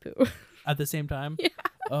 Alex, and Pooh. at the same time? Yeah.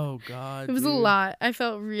 Oh God. It was dude. a lot. I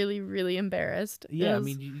felt really, really embarrassed. Yeah, It I was-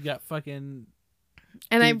 mean, you got fucking.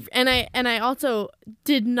 and dude. I also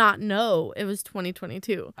did not know it was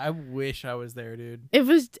 2022. I wish I was there, dude.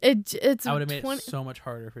 It's I would have made 20 it so much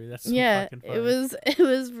harder for you. That's so yeah, fucking funny. it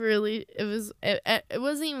was really it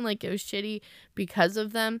wasn't even like it was shitty because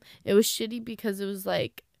of them. It was shitty because it was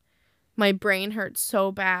like my brain hurt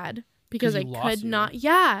so bad because 'Cause I you lost could you. not.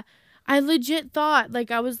 Yeah, I legit thought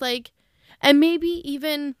like I was like, and maybe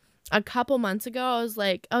even a couple months ago I was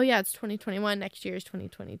like, oh yeah, it's 2021. Next year is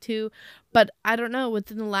 2022. But I don't know.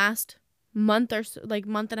 Within the last month or so, like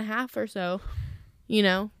month and a half or so, you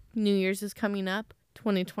know, New Year's is coming up.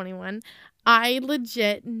 2021. I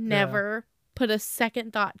legit never put a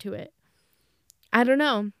second thought to it. I don't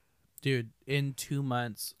know. Dude, in 2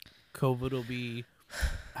 months, COVID will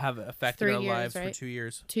have affected 3 our years, lives right? for 2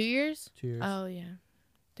 years. 2 years? 2 years. Oh yeah.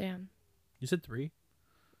 Damn. You said 3?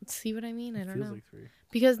 See what I mean? I It don't feels know. like 3.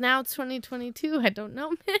 Because now it's 2022. I don't know,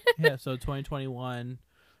 man. Yeah, so 2021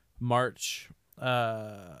 March, it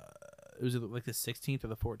was like the 16th or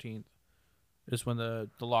the 14th is when the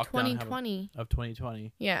lockdown 2020. of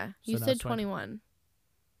 2020. Yeah. So You now said it's 20. 21.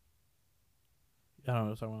 I don't know what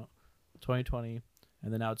I'm talking about. 2020,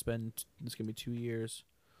 and then now it's going to be 2 years.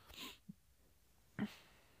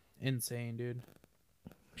 Insane, dude.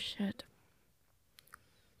 Shit.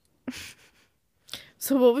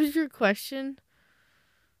 So what was your question?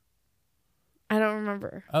 I don't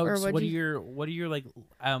remember. Oh, Or so what'd what are you- your like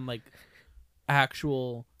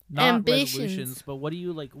actual not Ambitions. resolutions, but what do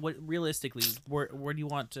you like? What realistically, where do you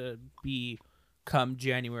want to be come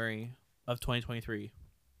January of 2023?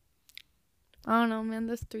 I don't know, man.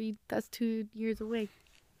 That's 2 years away.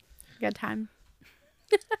 Got time.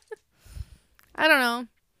 I don't know.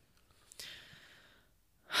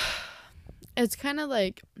 It's kind of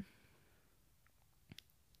like,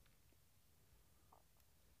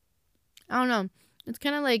 I don't know. It's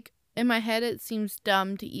kind of like in my head it seems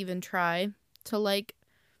dumb to even try to like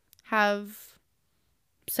have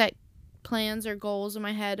set plans or goals in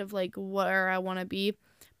my head of like where I want to be,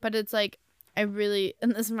 but it's like I really,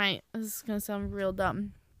 and this is going to sound real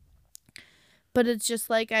dumb. But it's just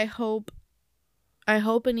like I hope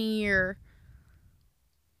in a year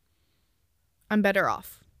I'm better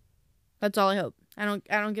off. That's all I hope. I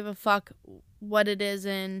don't give a fuck what it is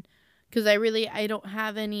in, cuz I don't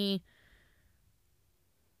have any,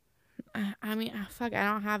 I mean, fuck, I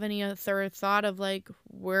don't have any other thought of like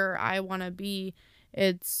where I want to be.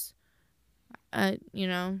 It's you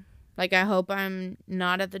know, like I hope I'm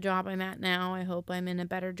not at the job I'm at now. I hope I'm in a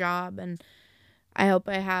better job, and I hope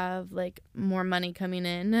I have like more money coming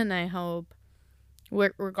in, and I hope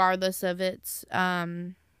regardless of its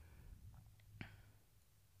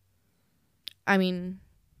I mean,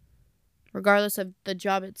 regardless of the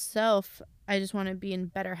job itself, I just want to be in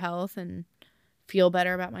better health and feel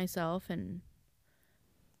better about myself and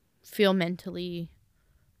feel mentally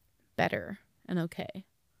better and okay.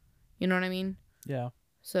 You know what I mean? Yeah,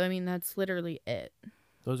 So I mean that's literally it.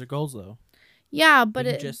 those are goals though. Yeah, but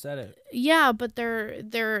You it just said it. yeah, but they're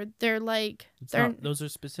like It's they're not, those are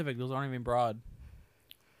specific. Those aren't even broad.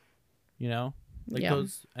 You know, like yeah.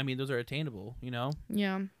 those. I mean, those are attainable. You know.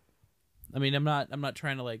 Yeah. I mean, I'm not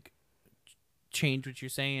trying to like change what you're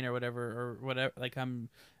saying or whatever. Like I'm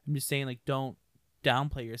just saying like don't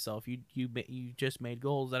downplay yourself. You just made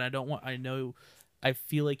goals, and I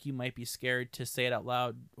feel like you might be scared to say it out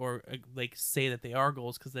loud or like say that they are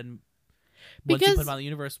goals, because then once you put Because- them out in the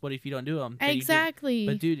universe, what if you don't do them? Exactly.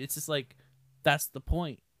 But dude, it's just like that's the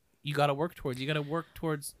point. You got to work towards. You got to work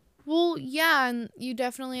towards. Well, yeah, and you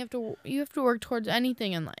definitely have to work towards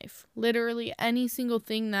anything in life. Literally any single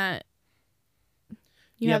thing that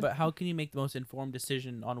you Yeah, have. but how can you make the most informed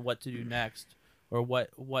decision on what to do next, or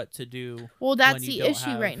what to do? Well, that's when you the don't issue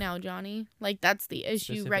have right now, Johnny. Like that's the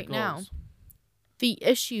issue specific right now. goals? The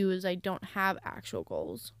issue is I don't have actual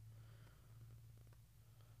goals.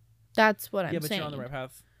 That's what I'm Yeah, but saying. you're on the right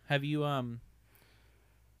path. Have you I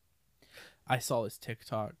saw this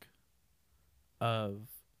TikTok of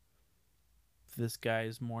this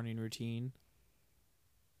guy's morning routine,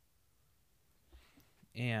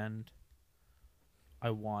 and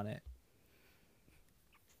I want it.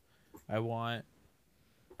 I want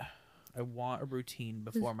I want a routine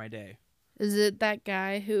before my day. Is it that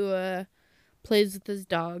guy who plays with his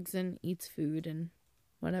dogs and eats food and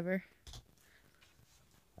whatever?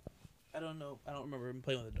 I don't know. I don't remember him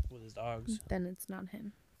playing with his dogs. Then it's not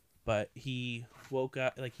him. But he woke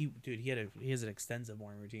up like he has an extensive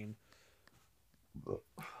morning routine.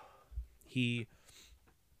 He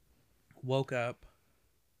woke up.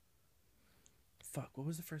 Fuck, what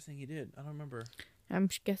was the first thing he did? I don't remember. I'm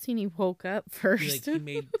guessing he woke up first. He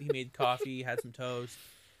made coffee, had some toast.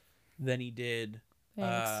 Then he did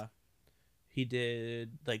like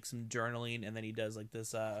some journaling, and then he does like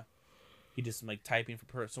this he did some like typing for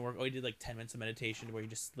personal work. Oh, he did like 10 minutes of meditation where he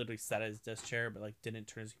just literally sat at his desk chair but like didn't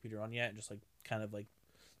turn his computer on yet and just like kind of like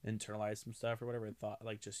internalized some stuff or whatever. Thought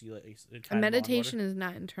like just you like meditation is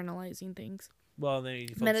not internalizing things. Well, then he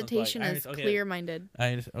meditation is clear-minded.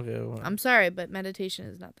 Okay. Well, I'm sorry, but meditation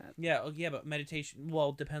is not that. Yeah, but meditation. Well,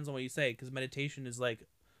 it depends on what you say, because meditation is like,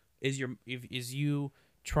 is you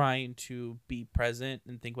trying to be present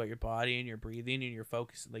and think about your body and your breathing and your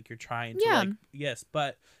focus, like you're trying to like yes,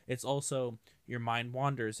 but it's also your mind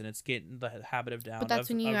wanders and it's getting the habit of down. But that's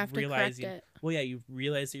when you have to correct it. Well, yeah, you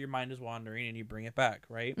realize that your mind is wandering and you bring it back,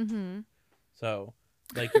 right? Mm-hmm. So,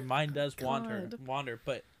 like your mind does wander,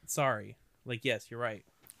 but sorry. Like, yes, you're right.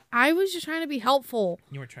 I was just trying to be helpful.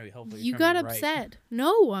 You were trying to be helpful. You got upset. Right.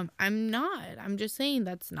 No, I'm not. I'm just saying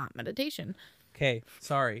that's not meditation. Okay,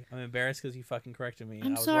 sorry. I'm embarrassed because you fucking corrected me.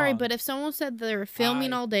 I'm sorry, but if someone said they were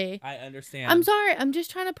filming all day... I understand. I'm sorry. I'm just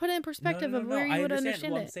trying to put it in perspective of where you would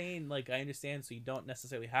understand well, it. I'm saying, like, I understand, so you don't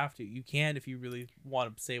necessarily have to. You can if you really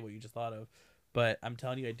want to say what you just thought of. But I'm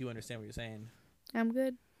telling you, I do understand what you're saying. I'm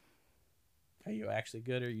good. Are you actually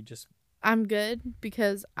good, or are you just... I'm good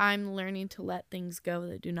because I'm learning to let things go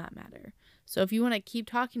that do not matter. So if you want to keep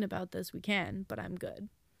talking about this, we can, but I'm good.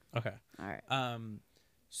 Okay. All right.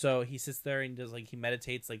 So he sits there and does, like, he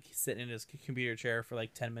meditates, like, he's sitting in his computer chair for,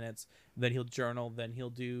 like, 10 minutes. Then he'll journal. Then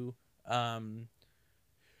he'll do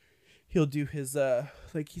his,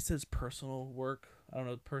 like, he says personal work. I don't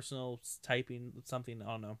know, personal typing, something, I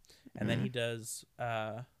don't know. And then he does,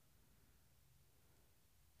 I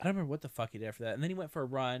don't remember what the fuck he did after that. And then he went for a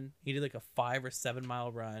run. He did like a 5 or 7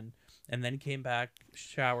 mile run, and then he came back,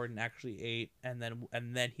 showered, and actually ate. And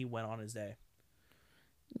then he went on his day.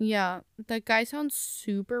 Yeah, that guy sounds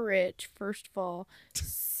super rich. First of all,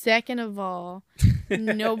 second of all,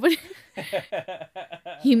 nobody.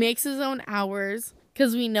 He makes his own hours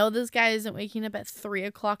because we know this guy isn't waking up at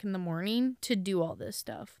 3:00 in the morning to do all this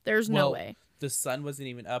stuff. There's no way. The sun wasn't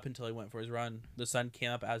even up until he went for his run. The sun came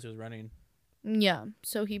up as he was running. Yeah,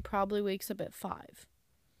 so he probably wakes up at 5.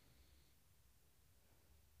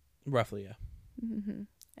 Roughly, yeah. Mm-hmm.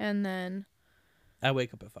 And then... I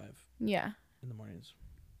wake up at 5. Yeah. In the mornings.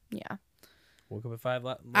 Yeah. Woke up at 5.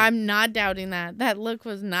 I'm not doubting that. That look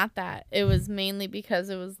was not that. It was mainly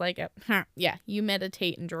because it was like yeah, you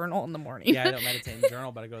meditate and journal in the morning. Yeah, I don't meditate and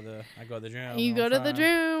journal, but I go to the gym. You go to the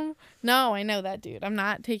gym. No, I know that, dude. I'm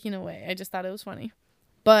not taking away. I just thought it was funny.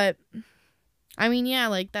 But... I mean, yeah,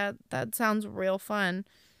 like that sounds real fun.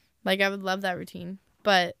 Like, I would love that routine.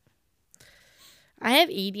 But I have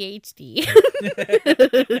ADHD.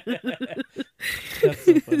 That's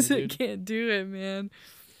so funny, So I dude. can't do it, man.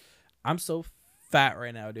 I'm so fat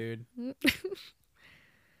right now, dude.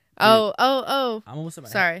 Oh. I'm almost at my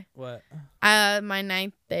Sorry. What? My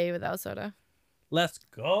 9th day without soda. Let's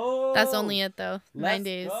go. That's only it, though. 9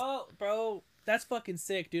 days. Go, bro. That's fucking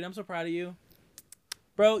sick, dude. I'm so proud of you.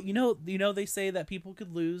 Bro, you know they say that people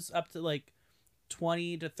could lose up to like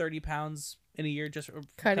 20 to 30 pounds in a year just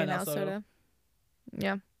cutting out soda.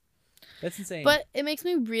 Yeah. That's insane. But it makes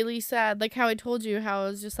me really sad. Like how I told you how I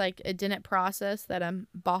was just like, it didn't process that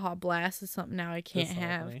Baja Blast is something now I can't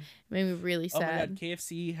have. Funny. It made me really sad. Oh my God,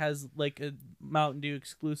 KFC has like a Mountain Dew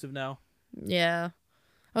exclusive now. Yeah.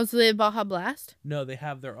 Oh, so they have Baja Blast? No, they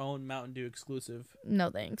have their own Mountain Dew exclusive. No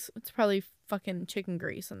thanks. It's probably fucking chicken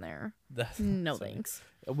grease in there. No thanks.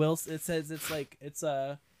 Will, it says it's like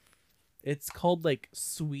it's called like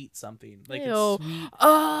sweet something. Like Ew. It's sweet.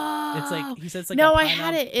 Oh. It's like he says like no, I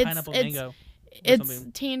had it. It's pineapple mango. It's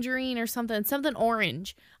tangerine or something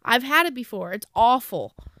orange. I've had it before. It's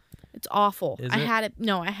awful. It's awful. I had it.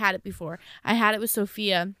 No, I had it before. I had it with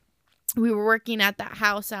Sophia. We were working at that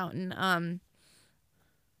house out in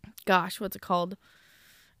gosh, what's it called?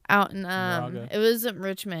 Out in it wasn't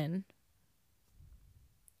Richmond.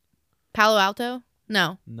 Palo Alto?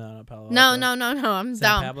 No. No, not Palo Alto. No. I'm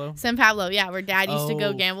San Pablo? San Pablo, yeah, where Dad used to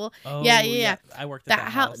go gamble. Oh, yeah. I worked at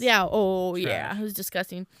that house. Yeah, oh, Trash. Yeah, it was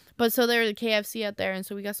disgusting. But so there was a KFC out there, and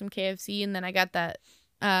so we got some KFC, and then I got that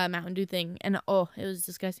Mountain Dew thing, and it was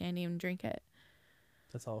disgusting. I didn't even drink it.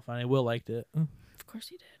 That's all funny. Will liked it. Of course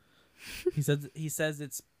he did. He says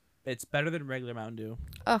it's better than regular Mountain Dew.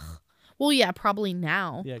 Ugh. Well, yeah, probably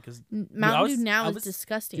now. Yeah, because Mountain Dew now is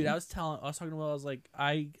disgusting. Dude, I was talking to Will. I was like,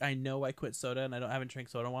 I know I quit soda and I haven't drank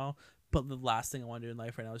soda in a while, but the last thing I want to do in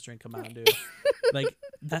life right now is drink a Mountain Dew. Like,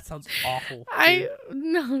 that sounds awful.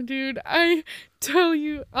 No, dude. I'll tell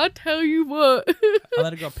you what. I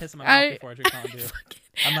let a girl piss in my mouth before I drink Mountain Dew.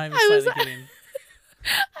 I'm not even slightly kidding.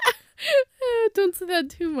 Don't say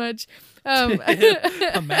that too much. I'll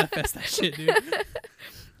manifest that shit, dude.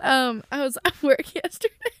 I was at work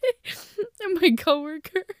yesterday, and my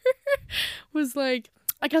coworker was like,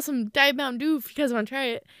 "I got some Diet Mountain Dew if you guys want to try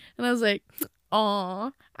it." And I was like, "Aw,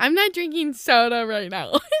 I'm not drinking soda right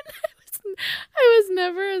now." I was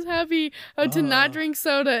never as happy to not drink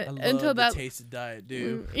soda until that taste of Diet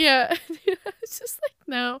Dew. Yeah, it's just like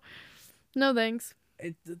no thanks.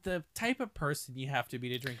 The type of person you have to be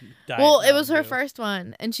to drink Diet Well, it was Mountain her Dew. first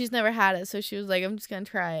one, and she's never had it, so she was like, "I'm just gonna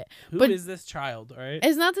try it." Who is this child? All right,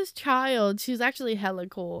 it's not this child. She's actually hella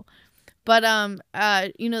cool. But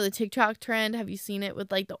you know the TikTok trend? Have you seen it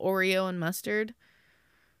with like the Oreo and mustard?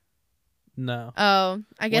 No. Oh,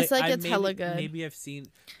 I guess like it's maybe, hella good. Maybe I've seen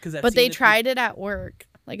but they tried it at work.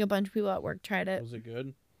 Like a bunch of people at work tried it. Was it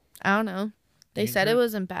good? I don't know. They said it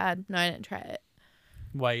wasn't bad. No, I didn't try it.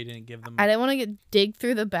 Why you didn't give them? I didn't want to dig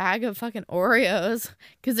through the bag of fucking Oreos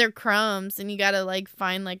because they're crumbs and you gotta like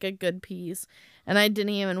find like a good piece. And I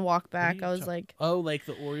didn't even walk back. I was like, oh, like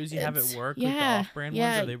the Oreos you have at work, like the off-brand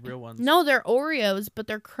ones, or are they real ones? No, they're Oreos, but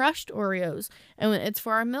they're crushed Oreos, and it's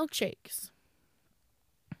for our milkshakes.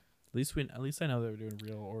 At least I know they're doing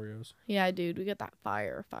real Oreos. Yeah, dude, we got that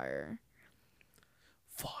fire.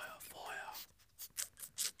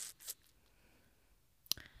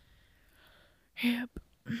 Yep.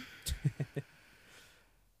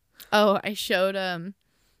 Oh, I showed a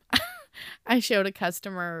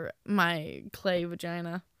customer my clay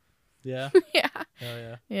vagina. Yeah. Yeah. Hell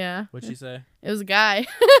yeah. Yeah. What'd she say? It was a guy.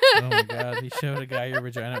 Oh my god, he showed a guy your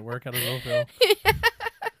vagina at work out of Louisville.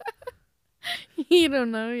 You don't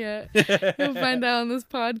know yet. You'll find out on this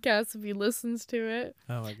podcast if he listens to it.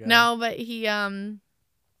 Oh my god. No, but he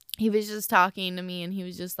was just talking to me and he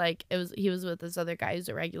was just like he was with this other guy who's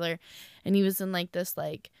a regular and he was in like this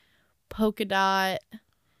like polka dot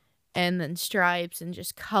and then stripes and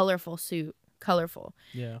just colorful suit. Colorful.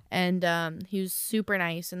 Yeah. And he was super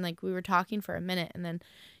nice and like we were talking for a minute and then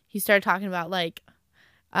he started talking about like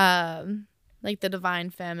the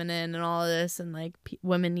divine feminine and all of this and like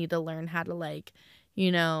women need to learn how to like,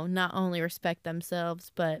 you know, not only respect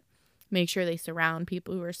themselves but make sure they surround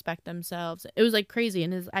people who respect themselves. It was like crazy.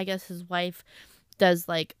 And I guess his wife does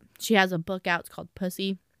like, she has a book out. It's called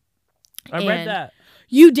Pussy. I read that.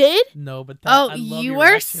 You did? No, but you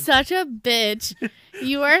are such a bitch.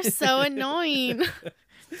 You are so annoying.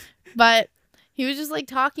 But he was just like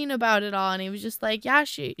talking about it all and he was just like, yeah,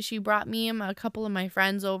 she brought me and a couple of my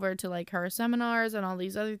friends over to like her seminars and all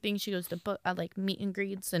these other things. She goes to like meet and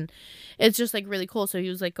greets and it's just like really cool. So he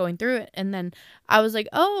was like going through it and then I was like,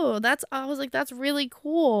 that's really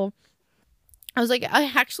cool. I was like, I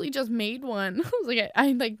actually just made one. I was like,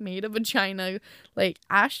 I like made a vagina like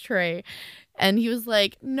ashtray. And he was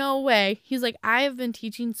like, no way. He's like, I have been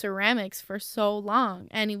teaching ceramics for so long.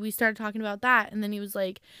 And we started talking about that. And then he was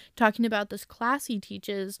like talking about this class he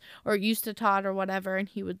teaches or used to taught or whatever. And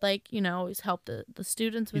he would like, you know, always help the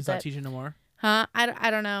students with it. He's not teaching no more? Huh?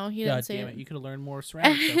 I don't know. He didn't say damn it. You could have learned more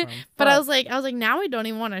ceramics from him. But I was like, now I don't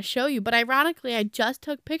even want to show you. But ironically, I just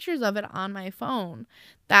took pictures of it on my phone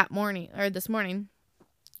this morning.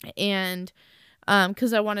 And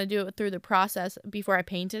because I want to do it through the process before I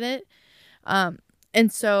painted it. And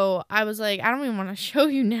so I was like, I don't even want to show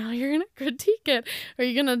you now. You're going to critique it. Or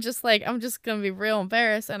you're going to just like, I'm just going to be real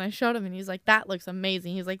embarrassed. And I showed him and he's like, that looks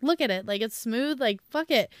amazing. He's like, look at it. Like, it's smooth. Like, fuck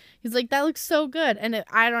it. He's like, that looks so good. And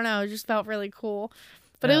I don't know. It just felt really cool.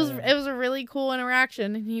 But it was a really cool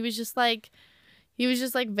interaction. And he was just like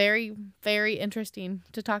very, very interesting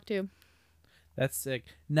to talk to. That's sick.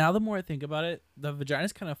 Now the more I think about it, the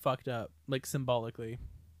vagina's kind of fucked up, like symbolically.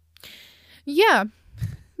 Yeah.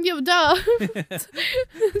 Yeah, duh.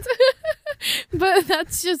 But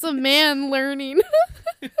that's just a man learning.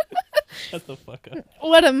 Shut the fuck up.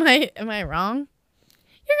 What am I wrong?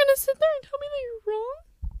 You're gonna sit there and tell me that you're wrong?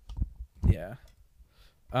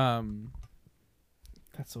 Yeah.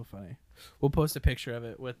 That's so funny. We'll post a picture of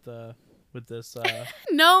it with this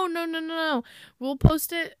No. We'll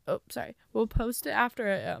post it. Oh, sorry. We'll post it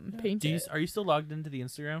after I paint it. Are you still logged into the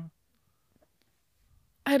Instagram?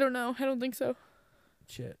 I don't know. I don't think so.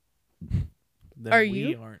 Shit. Are you?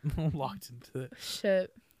 We aren't logged into it.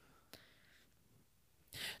 Shit.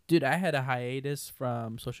 Dude, I had a hiatus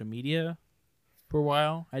from social media for a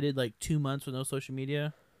while. I did like 2 months with no social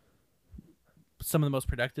media. Some of the most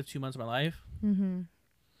productive 2 months of my life. Mm-hmm.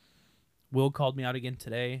 Will called me out again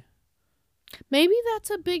today. Maybe that's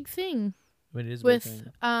a big thing I mean, it is a with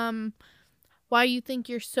big thing. why you think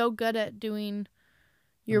you're so good at doing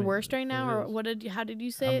your I mean, worst right now, it or is. how did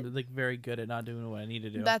you say it? I'm like very good at not doing what I need to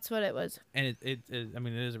do. That's what it was. And I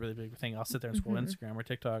mean, it is a really big thing. I'll sit there and scroll Mhm. Instagram or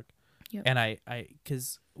TikTok. Yep. And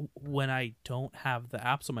because when I don't have the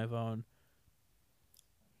apps on my phone,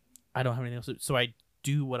 I don't have anything else. So I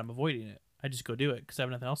do what I'm avoiding it. I just go do it because I have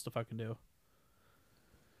nothing else to fucking do.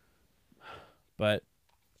 But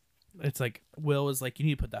it's like, Will was like, you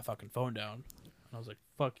need to put that fucking phone down. And I was like,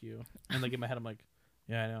 fuck you. And like in my head, I'm like,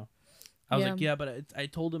 yeah, I know. I was Yeah. like, yeah, but I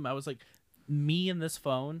told him, I was like, me and this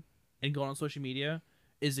phone and going on social media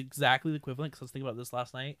is exactly the equivalent, because I was thinking about this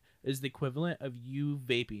last night, is the equivalent of you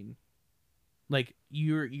vaping. Like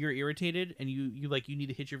you're irritated and you like you need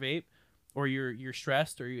to hit your vape, or you're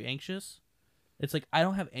stressed or you're anxious. It's like, I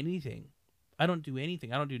don't have anything. I don't do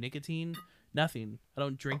anything. I don't do nicotine, nothing. I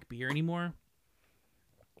don't drink beer anymore.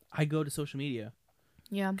 I go to social media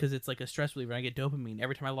Yeah. because it's like a stress reliever. I get dopamine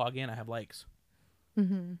every time I log in. I have likes.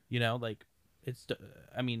 Mm-hmm. You know, like it's.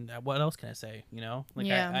 I mean, what else can I say? You know, like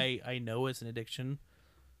Yeah. I know it's an addiction,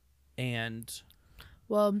 and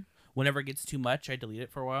Well, whenever it gets too much, I delete it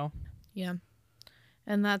for a while. yeah.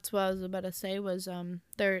 And that's what I was about to say was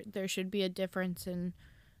there should be a difference in,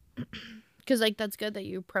 because like that's good that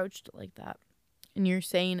you approached it like that and you're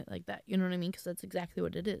saying it like that, you know what I mean, because that's exactly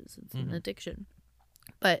what it is. It's an addiction.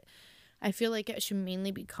 But I feel like it should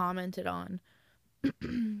mainly be commented on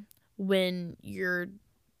when you're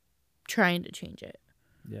trying to change it,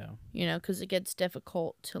 Yeah. you know, because it gets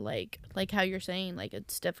difficult to like how you're saying, like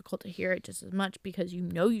it's difficult to hear it just as much because you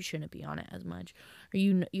know you shouldn't be on it as much, or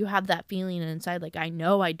you have that feeling inside like, I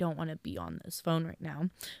know I don't want to be on this phone right now,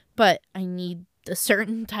 but I need the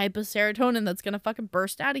certain type of serotonin that's gonna fucking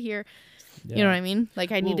burst out of here. Yeah. You know what I mean?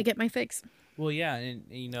 Like I need to Well- get my fix. Well, yeah, and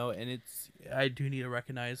you know, and I do need to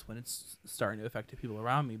recognize when it's starting to affect the people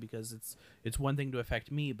around me, because it's one thing to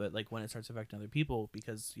affect me, but like when it starts affecting other people,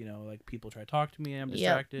 because you know, like people try to talk to me, I'm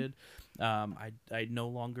distracted. I no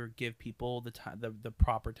longer give people the time, the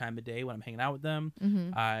proper time of day when I'm hanging out with them.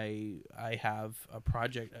 Mm-hmm. I have a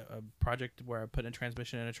project where I put a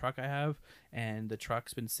transmission in a truck I have, and the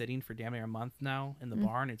truck's been sitting for damn near a month now in the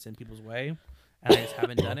barn. It's in people's way, and I just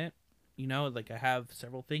haven't done it. You know, like I have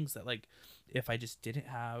several things that, like, if I just didn't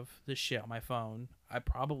have this shit on my phone, I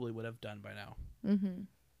probably would have done by now. Mm-hmm.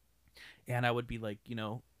 And I would be like, you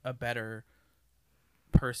know, a better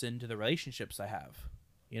person to the relationships I have.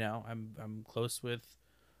 You know, I'm close with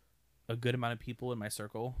a good amount of people in my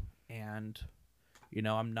circle, and you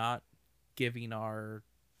know, I'm not giving our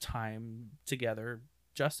time together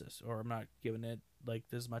justice, or I'm not giving it like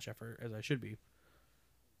this much effort as I should be.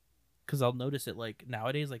 Because I'll notice it, like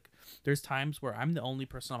nowadays, like there's times where I'm the only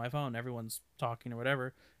person on my phone, everyone's talking or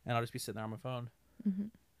whatever, and I'll just be sitting there on my phone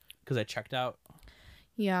because I checked out.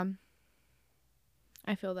 Yeah.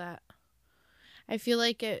 I feel that. I feel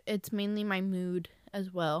like it's mainly my mood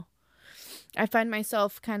as well. I find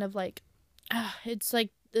myself kind of like, it's like,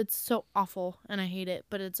 it's so awful and I hate it,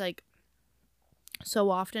 but it's like, so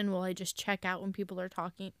often will I just check out when people are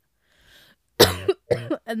talking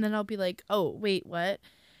and then I'll be like, oh, wait, what?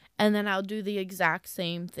 And then I'll do the exact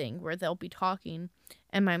same thing where they'll be talking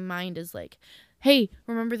and my mind is like, hey,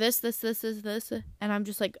 remember this, and I'm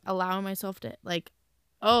just like allowing myself to like,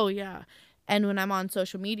 oh yeah. And when I'm on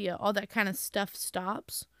social media, all that kind of stuff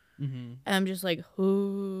stops. Mm-hmm. And I'm just like,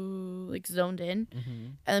 ooh, like zoned in. Mm-hmm.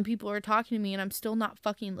 And then people are talking to me and I'm still not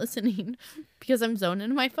fucking listening because I'm zoned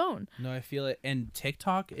into my phone. No, I feel it. And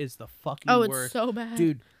TikTok is the fucking Oh, it's worst. so bad.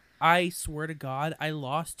 Dude, I swear to God, I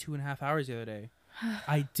lost 2.5 hours the other day.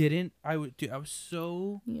 I was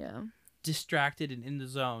so Yeah. distracted and in the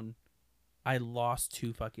zone. I lost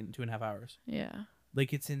 2.5 hours. Yeah.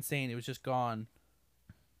 Like, it's insane. It was just gone.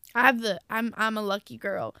 I'm a lucky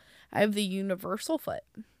girl. I have the universal foot.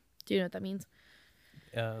 Do you know what that means?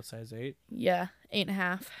 Size 8. Yeah,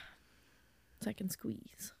 8.5. So I can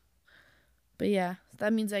squeeze. But yeah,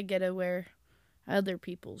 that means I get to wear other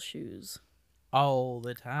people's shoes All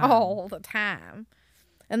the time. all the time.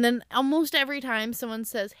 And then almost every time someone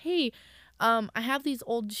says, hey, I have these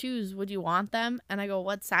old shoes. Would you want them? And I go,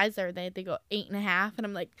 what size are they? They go 8.5. And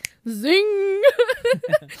I'm like, zing.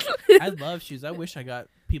 I love shoes. I wish I got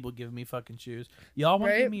people giving me fucking shoes. Y'all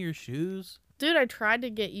want to Right? give me your shoes? Dude, I tried to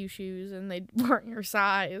get you shoes and they weren't your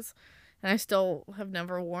size. And I still have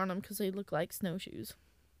never worn them because they look like snowshoes.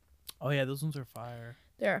 Oh, yeah, those ones are fire.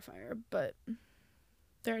 They're a fire, but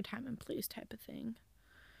they're a time and place type of thing.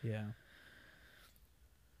 Yeah.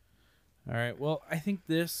 All right. Well, I think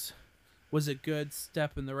this was a good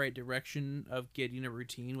step in the right direction of getting a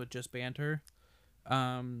routine with just banter.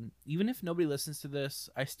 Even if nobody listens to this,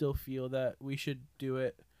 I still feel that we should do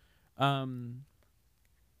it. Um,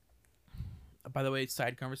 by the way,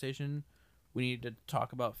 side conversation, we need to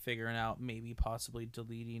talk about figuring out maybe possibly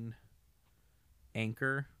deleting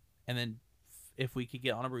Anchor, and then if we could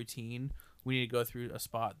get on a routine, we need to go through a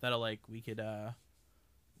spot that we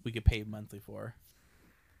could pay monthly for.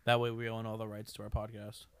 That way we own all the rights to our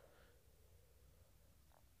podcast.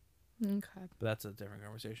 Okay. But that's a different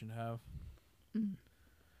conversation to have.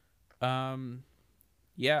 Mm.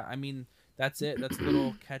 Yeah, I mean, that's it. That's a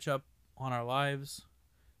little catch up on our lives.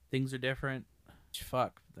 Things are different.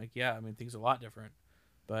 Fuck. Like, yeah, I mean, things are a lot different.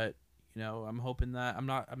 But, you know, I'm hoping that I'm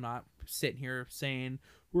not sitting here saying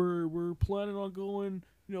we're planning on going,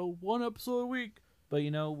 you know, one episode a week. But,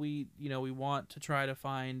 we want to try to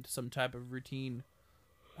find some type of routine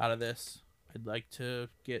out of this. I'd like to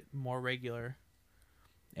get more regular.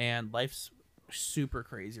 And life's super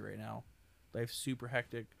crazy right now. Life's super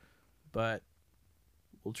hectic, but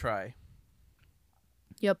we'll try.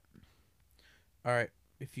 Yep. All right.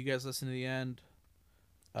 If you guys listen to the end,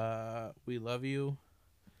 we love you,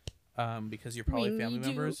 because you're probably family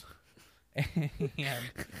members. And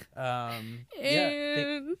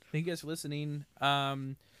thank you guys for listening.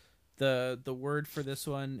 The word for this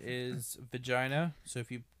one is vagina. So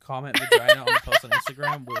if you comment vagina on the post on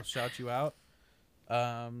Instagram, we'll shout you out.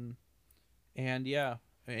 And yeah,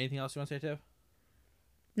 anything else you want to say, Tiff?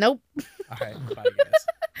 Nope. All right, bye, guys.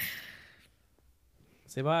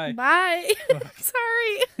 Say bye. Bye.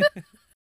 Sorry.